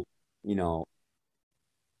racial, you know,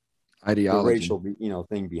 Ideology. racial,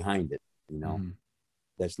 thing behind it.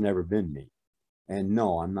 That's never been me. And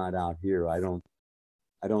no, I'm not out here. I don't.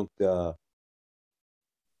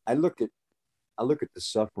 I look at the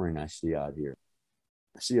suffering I see out here.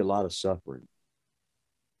 I see a lot of suffering,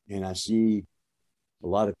 and I see a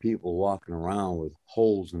lot of people walking around with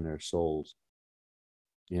holes in their souls.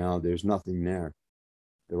 There's nothing there.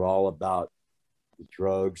 They're all about the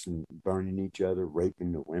drugs and burning each other,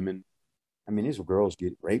 raping the women. I mean, these girls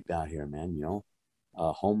get raped out here, man.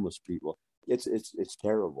 Homeless people. It's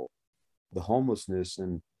terrible. The homelessness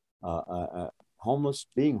and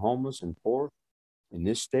being homeless and poor in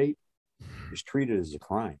this state is treated as a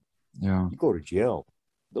crime. Yeah. You go to jail.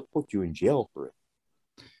 They'll put you in jail for it.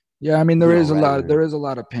 Yeah, I mean, there is a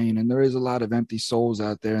lot of pain, and there is a lot of empty souls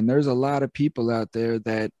out there, and there's a lot of people out there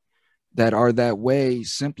that are that way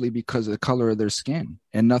simply because of the color of their skin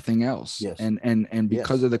and nothing else. Yes. And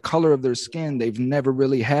because of the color of their skin, they've never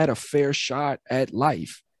really had a fair shot at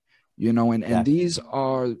life, and these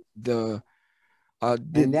are the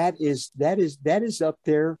and that is up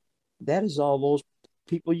there. That is all those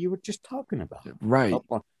people you were just talking about. Right.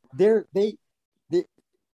 They're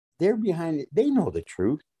behind it. They know the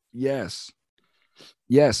truth. Yes.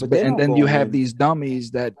 But and then you have these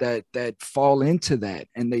dummies that fall into that,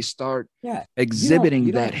 and they start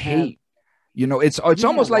exhibiting that hate. It's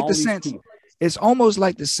almost like the sense. People. It's almost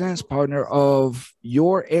like the sense, partner, of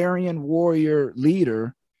your Aryan warrior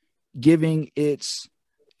leader giving its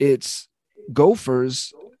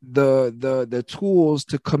gophers the tools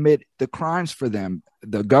to commit the crimes for them.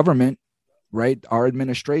 The government, right? Our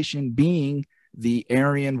administration being the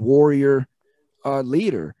Aryan warrior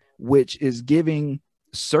leader, which is giving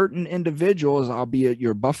certain individuals, albeit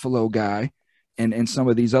your Buffalo guy and some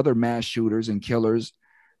of these other mass shooters and killers,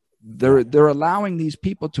 they're allowing these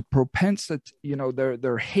people to propensate,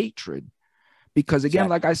 their hatred. Because again,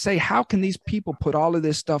 like I say, how can these people put all of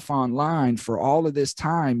this stuff online for all of this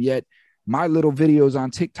time, yet my little videos on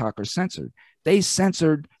TikTok are censored? They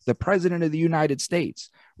censored the president of the United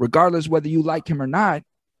States, regardless whether you like him or not.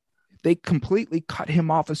 They completely cut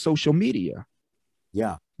him off of social media.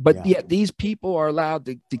 Yeah. But yet these people are allowed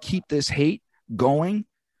to keep this hate going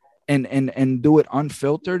and do it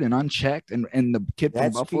unfiltered and unchecked. And the kid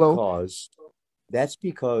from Buffalo. That's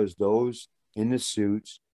because those in the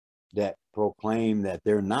suits that proclaim that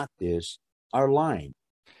they're not this are lying.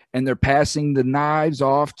 And they're passing the knives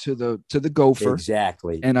off to the gopher.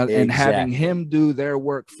 Exactly. And having him do their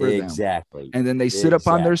work for them. Exactly. And then they sit up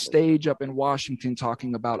on their stage up in Washington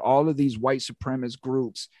talking about all of these white supremacist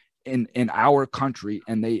groups in our country,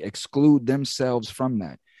 and they exclude themselves from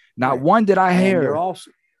that. Not one did I hear.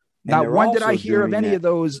 Not one did I hear of any of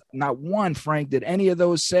those. Not one, Frank, did any of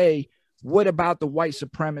those say, what about the white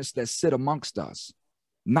supremacists that sit amongst us?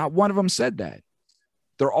 Not one of them said that.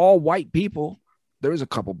 They're all white people. There's a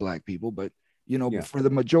couple black people, but for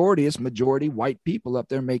the majority, it's majority white people up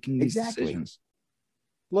there making these decisions.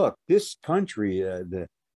 Look, this country, the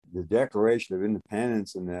Declaration of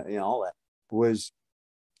Independence and all that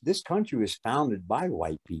this country was founded by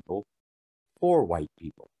white people for white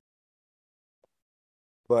people.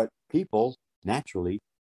 But people naturally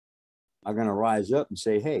are going to rise up and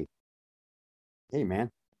say, hey, man,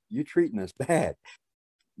 you're treating us bad.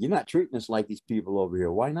 You're not treating us like these people over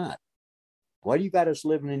here. Why not? Why do you got us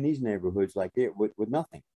living in these neighborhoods like it with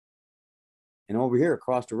nothing? And over here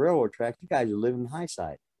across the railroad tracks, you guys are living high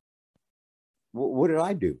side. What did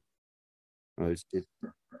I do?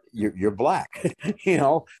 You're black,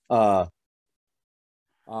 So,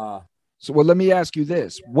 well, let me ask you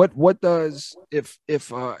this: what does if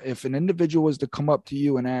an individual was to come up to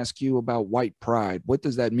you and ask you about white pride, what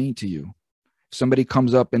does that mean to you? If somebody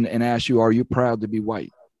comes up and asks you, "Are you proud to be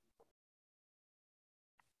white?"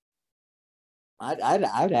 I'd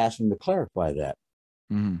ask them to clarify that.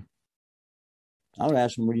 Mm-hmm. I would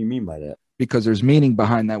ask them, "What do you mean by that?" Because there's meaning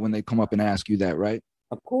behind that when they come up and ask you that, right?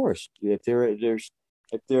 Of course, if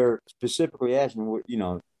they're specifically asking,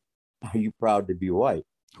 are you proud to be white?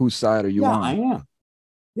 Whose side are you on? I am.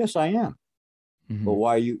 Yes, I am. Mm-hmm. But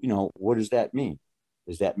why what does that mean?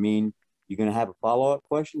 Does that mean you're going to have a follow-up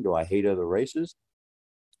question? Do I hate other races?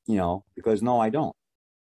 Because no, I don't.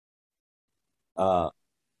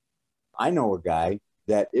 I know a guy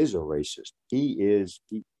that is a racist. He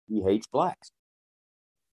hates blacks.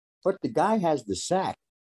 But the guy has the sack.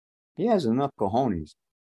 He has enough cojones.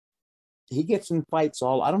 He gets in fights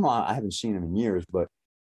I don't know, I haven't seen him in years, but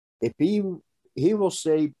if he won't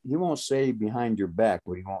say behind your back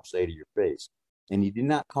what he won't say to your face. And he did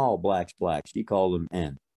not call blacks blacks. He called them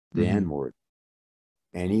the N-word.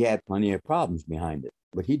 And he had plenty of problems behind it,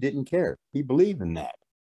 but he didn't care. He believed in that.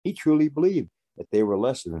 He truly believed that they were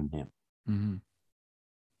lesser than him. Mm-hmm.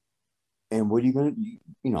 And what are you going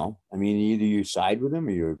to, I mean, either you side with him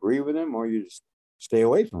or you agree with him or you just stay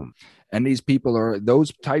away from him. And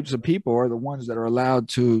those types of people are the ones that are allowed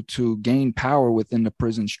to gain power within the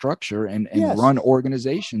prison structure and Yes. run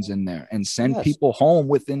organizations in there and send Yes. people home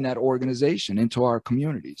within that organization into our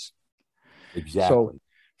communities. Exactly. So,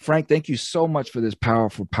 Frank, thank you so much for this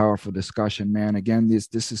powerful, powerful discussion, man. Again,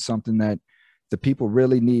 this is something that the people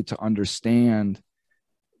really need to understand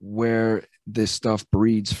where this stuff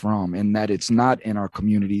breeds from, and that it's not in our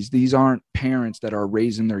communities. These aren't parents that are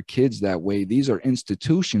raising their kids that way. These are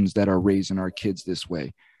institutions that are raising our kids this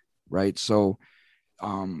way, right? So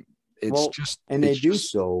it's just, and it's they do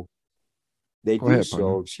just, so. They go do ahead, so.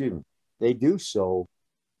 partner. Excuse me. They do so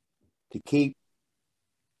to keep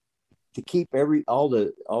all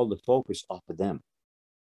the focus off of them.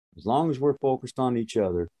 As long as we're focused on each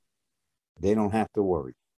other, they don't have to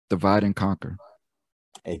worry. Divide and conquer.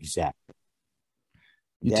 Exactly.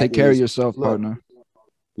 You take care of yourself, partner.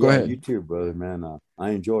 Go ahead. You too, brother, man.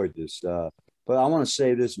 I enjoyed this. But I want to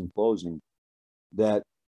say this in closing, that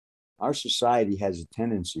our society has a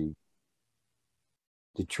tendency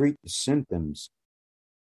to treat the symptoms,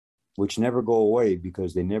 which never go away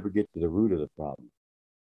because they never get to the root of the problem.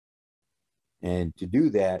 And to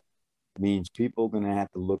do that means people are going to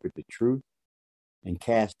have to look at the truth and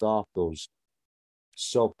cast off those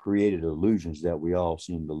self-created illusions that we all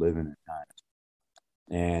seem to live in at times.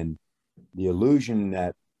 And the illusion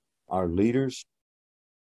that our leaders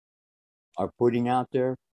are putting out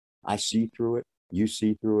there, I see through it, you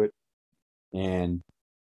see through it, and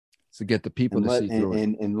to get the people to see through it.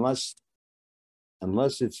 And unless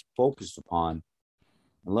it's focused upon,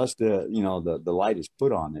 unless the light is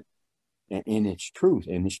put on it in its truth,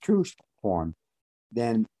 in its true form,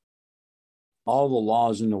 then all the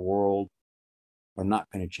laws in the world are not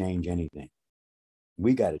going to change anything.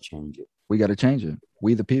 We got to change it. We got to change it.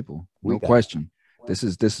 We the people, no question. This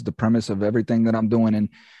is the premise of everything that I'm doing,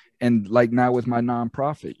 and like now with my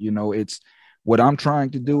nonprofit, it's what I'm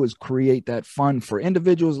trying to do is create that fund for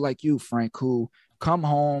individuals like you, Frank, who come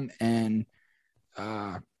home and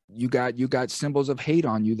you got symbols of hate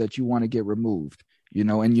on you that you want to get removed,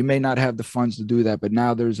 and you may not have the funds to do that, but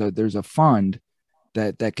now there's a fund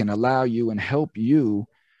that can allow you and help you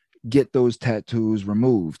get those tattoos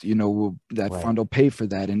removed. That fund will pay for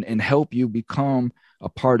that and help you become a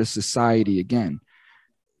part of society again.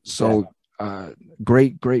 So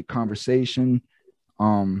great conversation.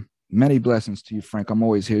 Many blessings to you, Frank. I'm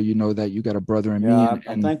always here. You know that you got a brother in me.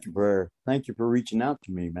 And thank you for reaching out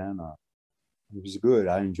to me, man. It was good.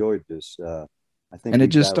 I enjoyed this. I think, and it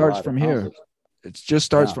just starts from here. It just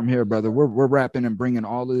starts from here, brother. We're wrapping and bringing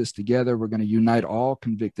all of this together. We're going to unite all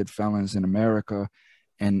convicted felons in America,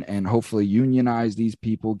 and hopefully unionize these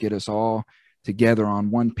people, get us all together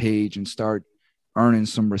on one page, and start earning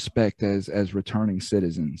some respect as returning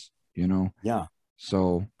citizens. Yeah.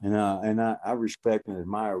 So and I respect and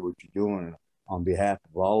admire what you're doing on behalf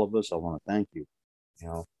of all of us. I want to thank you.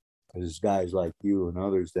 Because it's guys like you and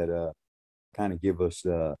others that kind of give us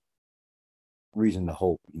reason to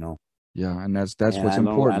hope. Yeah, and that's what's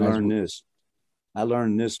important. I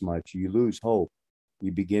learned this much. You lose hope,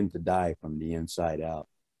 you begin to die from the inside out.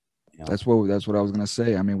 That's what I was going to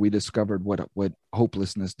say. I mean, we discovered what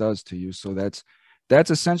hopelessness does to you. So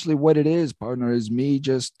that's essentially what it is, partner, is me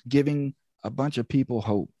just giving a bunch of people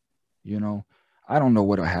hope. I don't know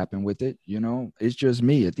what'll happen with it. It's just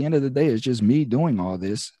me. At the end of the day, it's just me doing all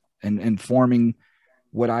this and forming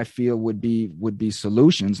what I feel would be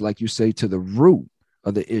solutions, like you say, to the root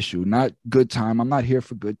of the issue, not good time. I'm not here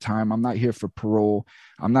for good time. I'm not here for parole.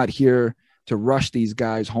 I'm not here to rush these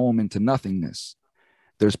guys home into nothingness.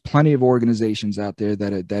 There's plenty of organizations out there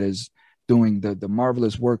that is doing the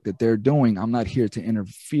marvelous work that they're doing. I'm not here to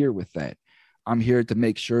interfere with that. I'm here to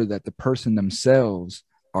make sure that the person themselves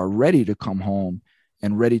are ready to come home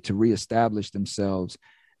and ready to reestablish themselves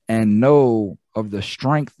and know of the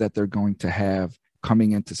strength that they're going to have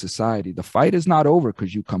coming into society. The fight is not over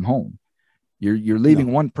because you come home. You're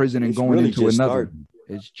leaving one prison and going into another.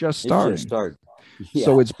 It's just starting. Yeah.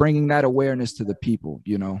 So it's bringing that awareness to the people.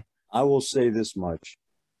 I will say this much.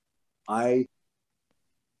 I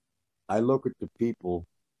look at the people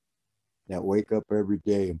that wake up every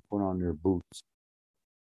day and put on their boots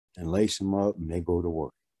and lace them up and they go to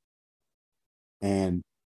work. And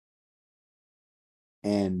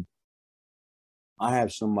I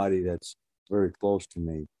have somebody that's very close to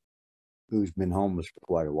me who's been homeless for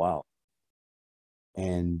quite a while.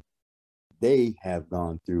 And they have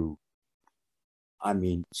gone through,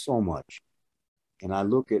 so much. And I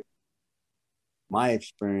look at my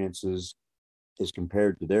experiences as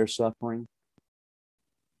compared to their suffering,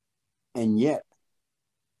 and yet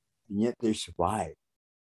they survived.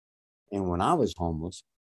 And when I was homeless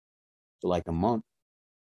for like a month,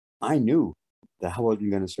 I knew that I wasn't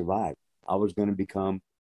going to survive. I was going to become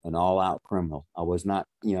an all-out criminal. I was not,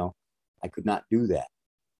 I could not do that.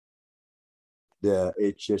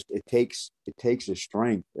 It takes a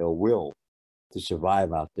strength, a will to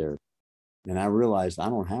survive out there. And I realized I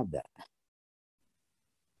don't have that.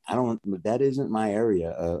 That isn't my area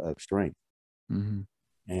of strength. Mm-hmm.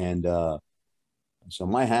 And so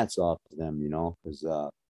my hat's off to them, because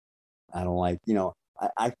I don't like,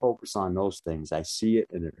 I focus on those things. I see it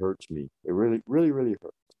and it hurts me. It really, really, really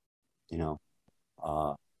hurts, you know.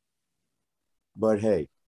 Uh, but hey,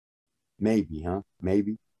 maybe, huh?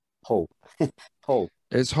 Maybe hope, hope.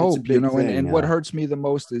 It's It's a hope, big and thing. what hurts me the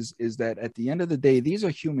most is that at the end of the day, these are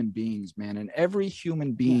human beings, man. And every human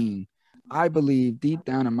Yeah, being, I believe deep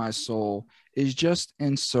down in my soul, is just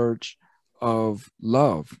in search of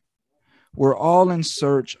love. We're all in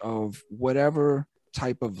search of whatever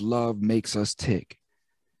type of love makes us tick.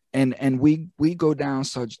 And we go down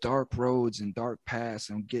such dark roads and dark paths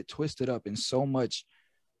and get twisted up in so much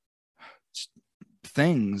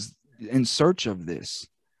things in search of this,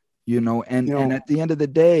 you and know, at the end of the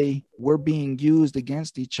day, we're being used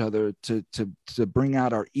against each other to bring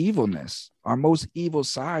out our evilness, our most evil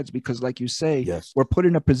sides, because like you say, yes, we're put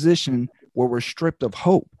in a position where we're stripped of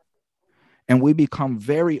hope, and we become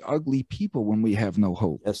very ugly people when we have no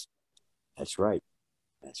hope. yes, that's right,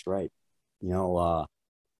 that's right. You know,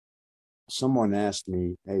 someone asked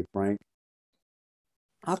me, "Hey, Frank,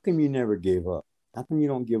 how come you never gave up? How come you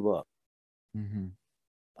don't give up?" Mm-hmm.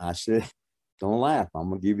 I said, "Don't laugh. I'm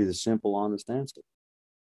gonna give you the simple, honest answer."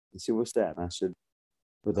 He said, "What's that?" And I said,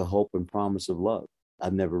 "For the hope and promise of love.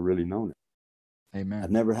 I've never really known it. I've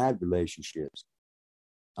Amen. never had relationships.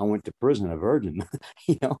 I went to prison a virgin,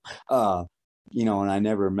 you know, and I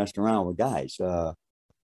never messed around with guys. So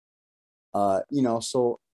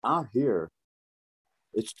out here,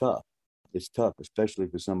 it's tough. It's tough, especially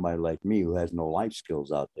for somebody like me who has no life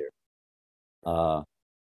skills out there. Uh,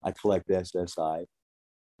 I collect SSI.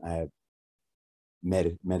 I have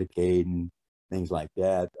Medicaid and things like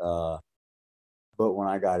that. But when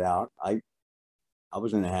I got out, I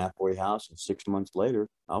was in a halfway house, and 6 months later,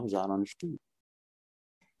 I was out on the street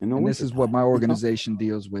in the And this is what wintertime. my organization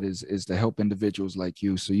deals with, is to help individuals like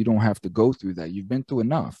you, so you don't have to go through that. You've been through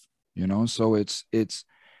enough, so it's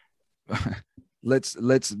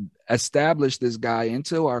let's establish this guy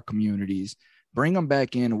into our communities, bring him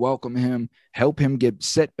back in, welcome him, help him get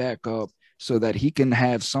set back up so that he can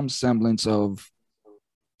have some semblance of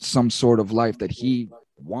some sort of life that he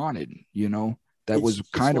wanted, that was It's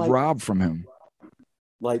kind of like robbed from him.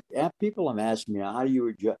 people have asked me, how do you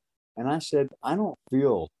adjust? And I said, I don't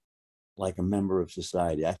feel like a member of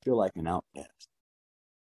society. I feel like an outcast.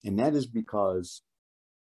 And that is because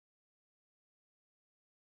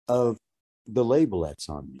of the label that's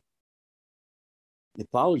on me. It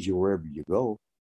follows you wherever you go.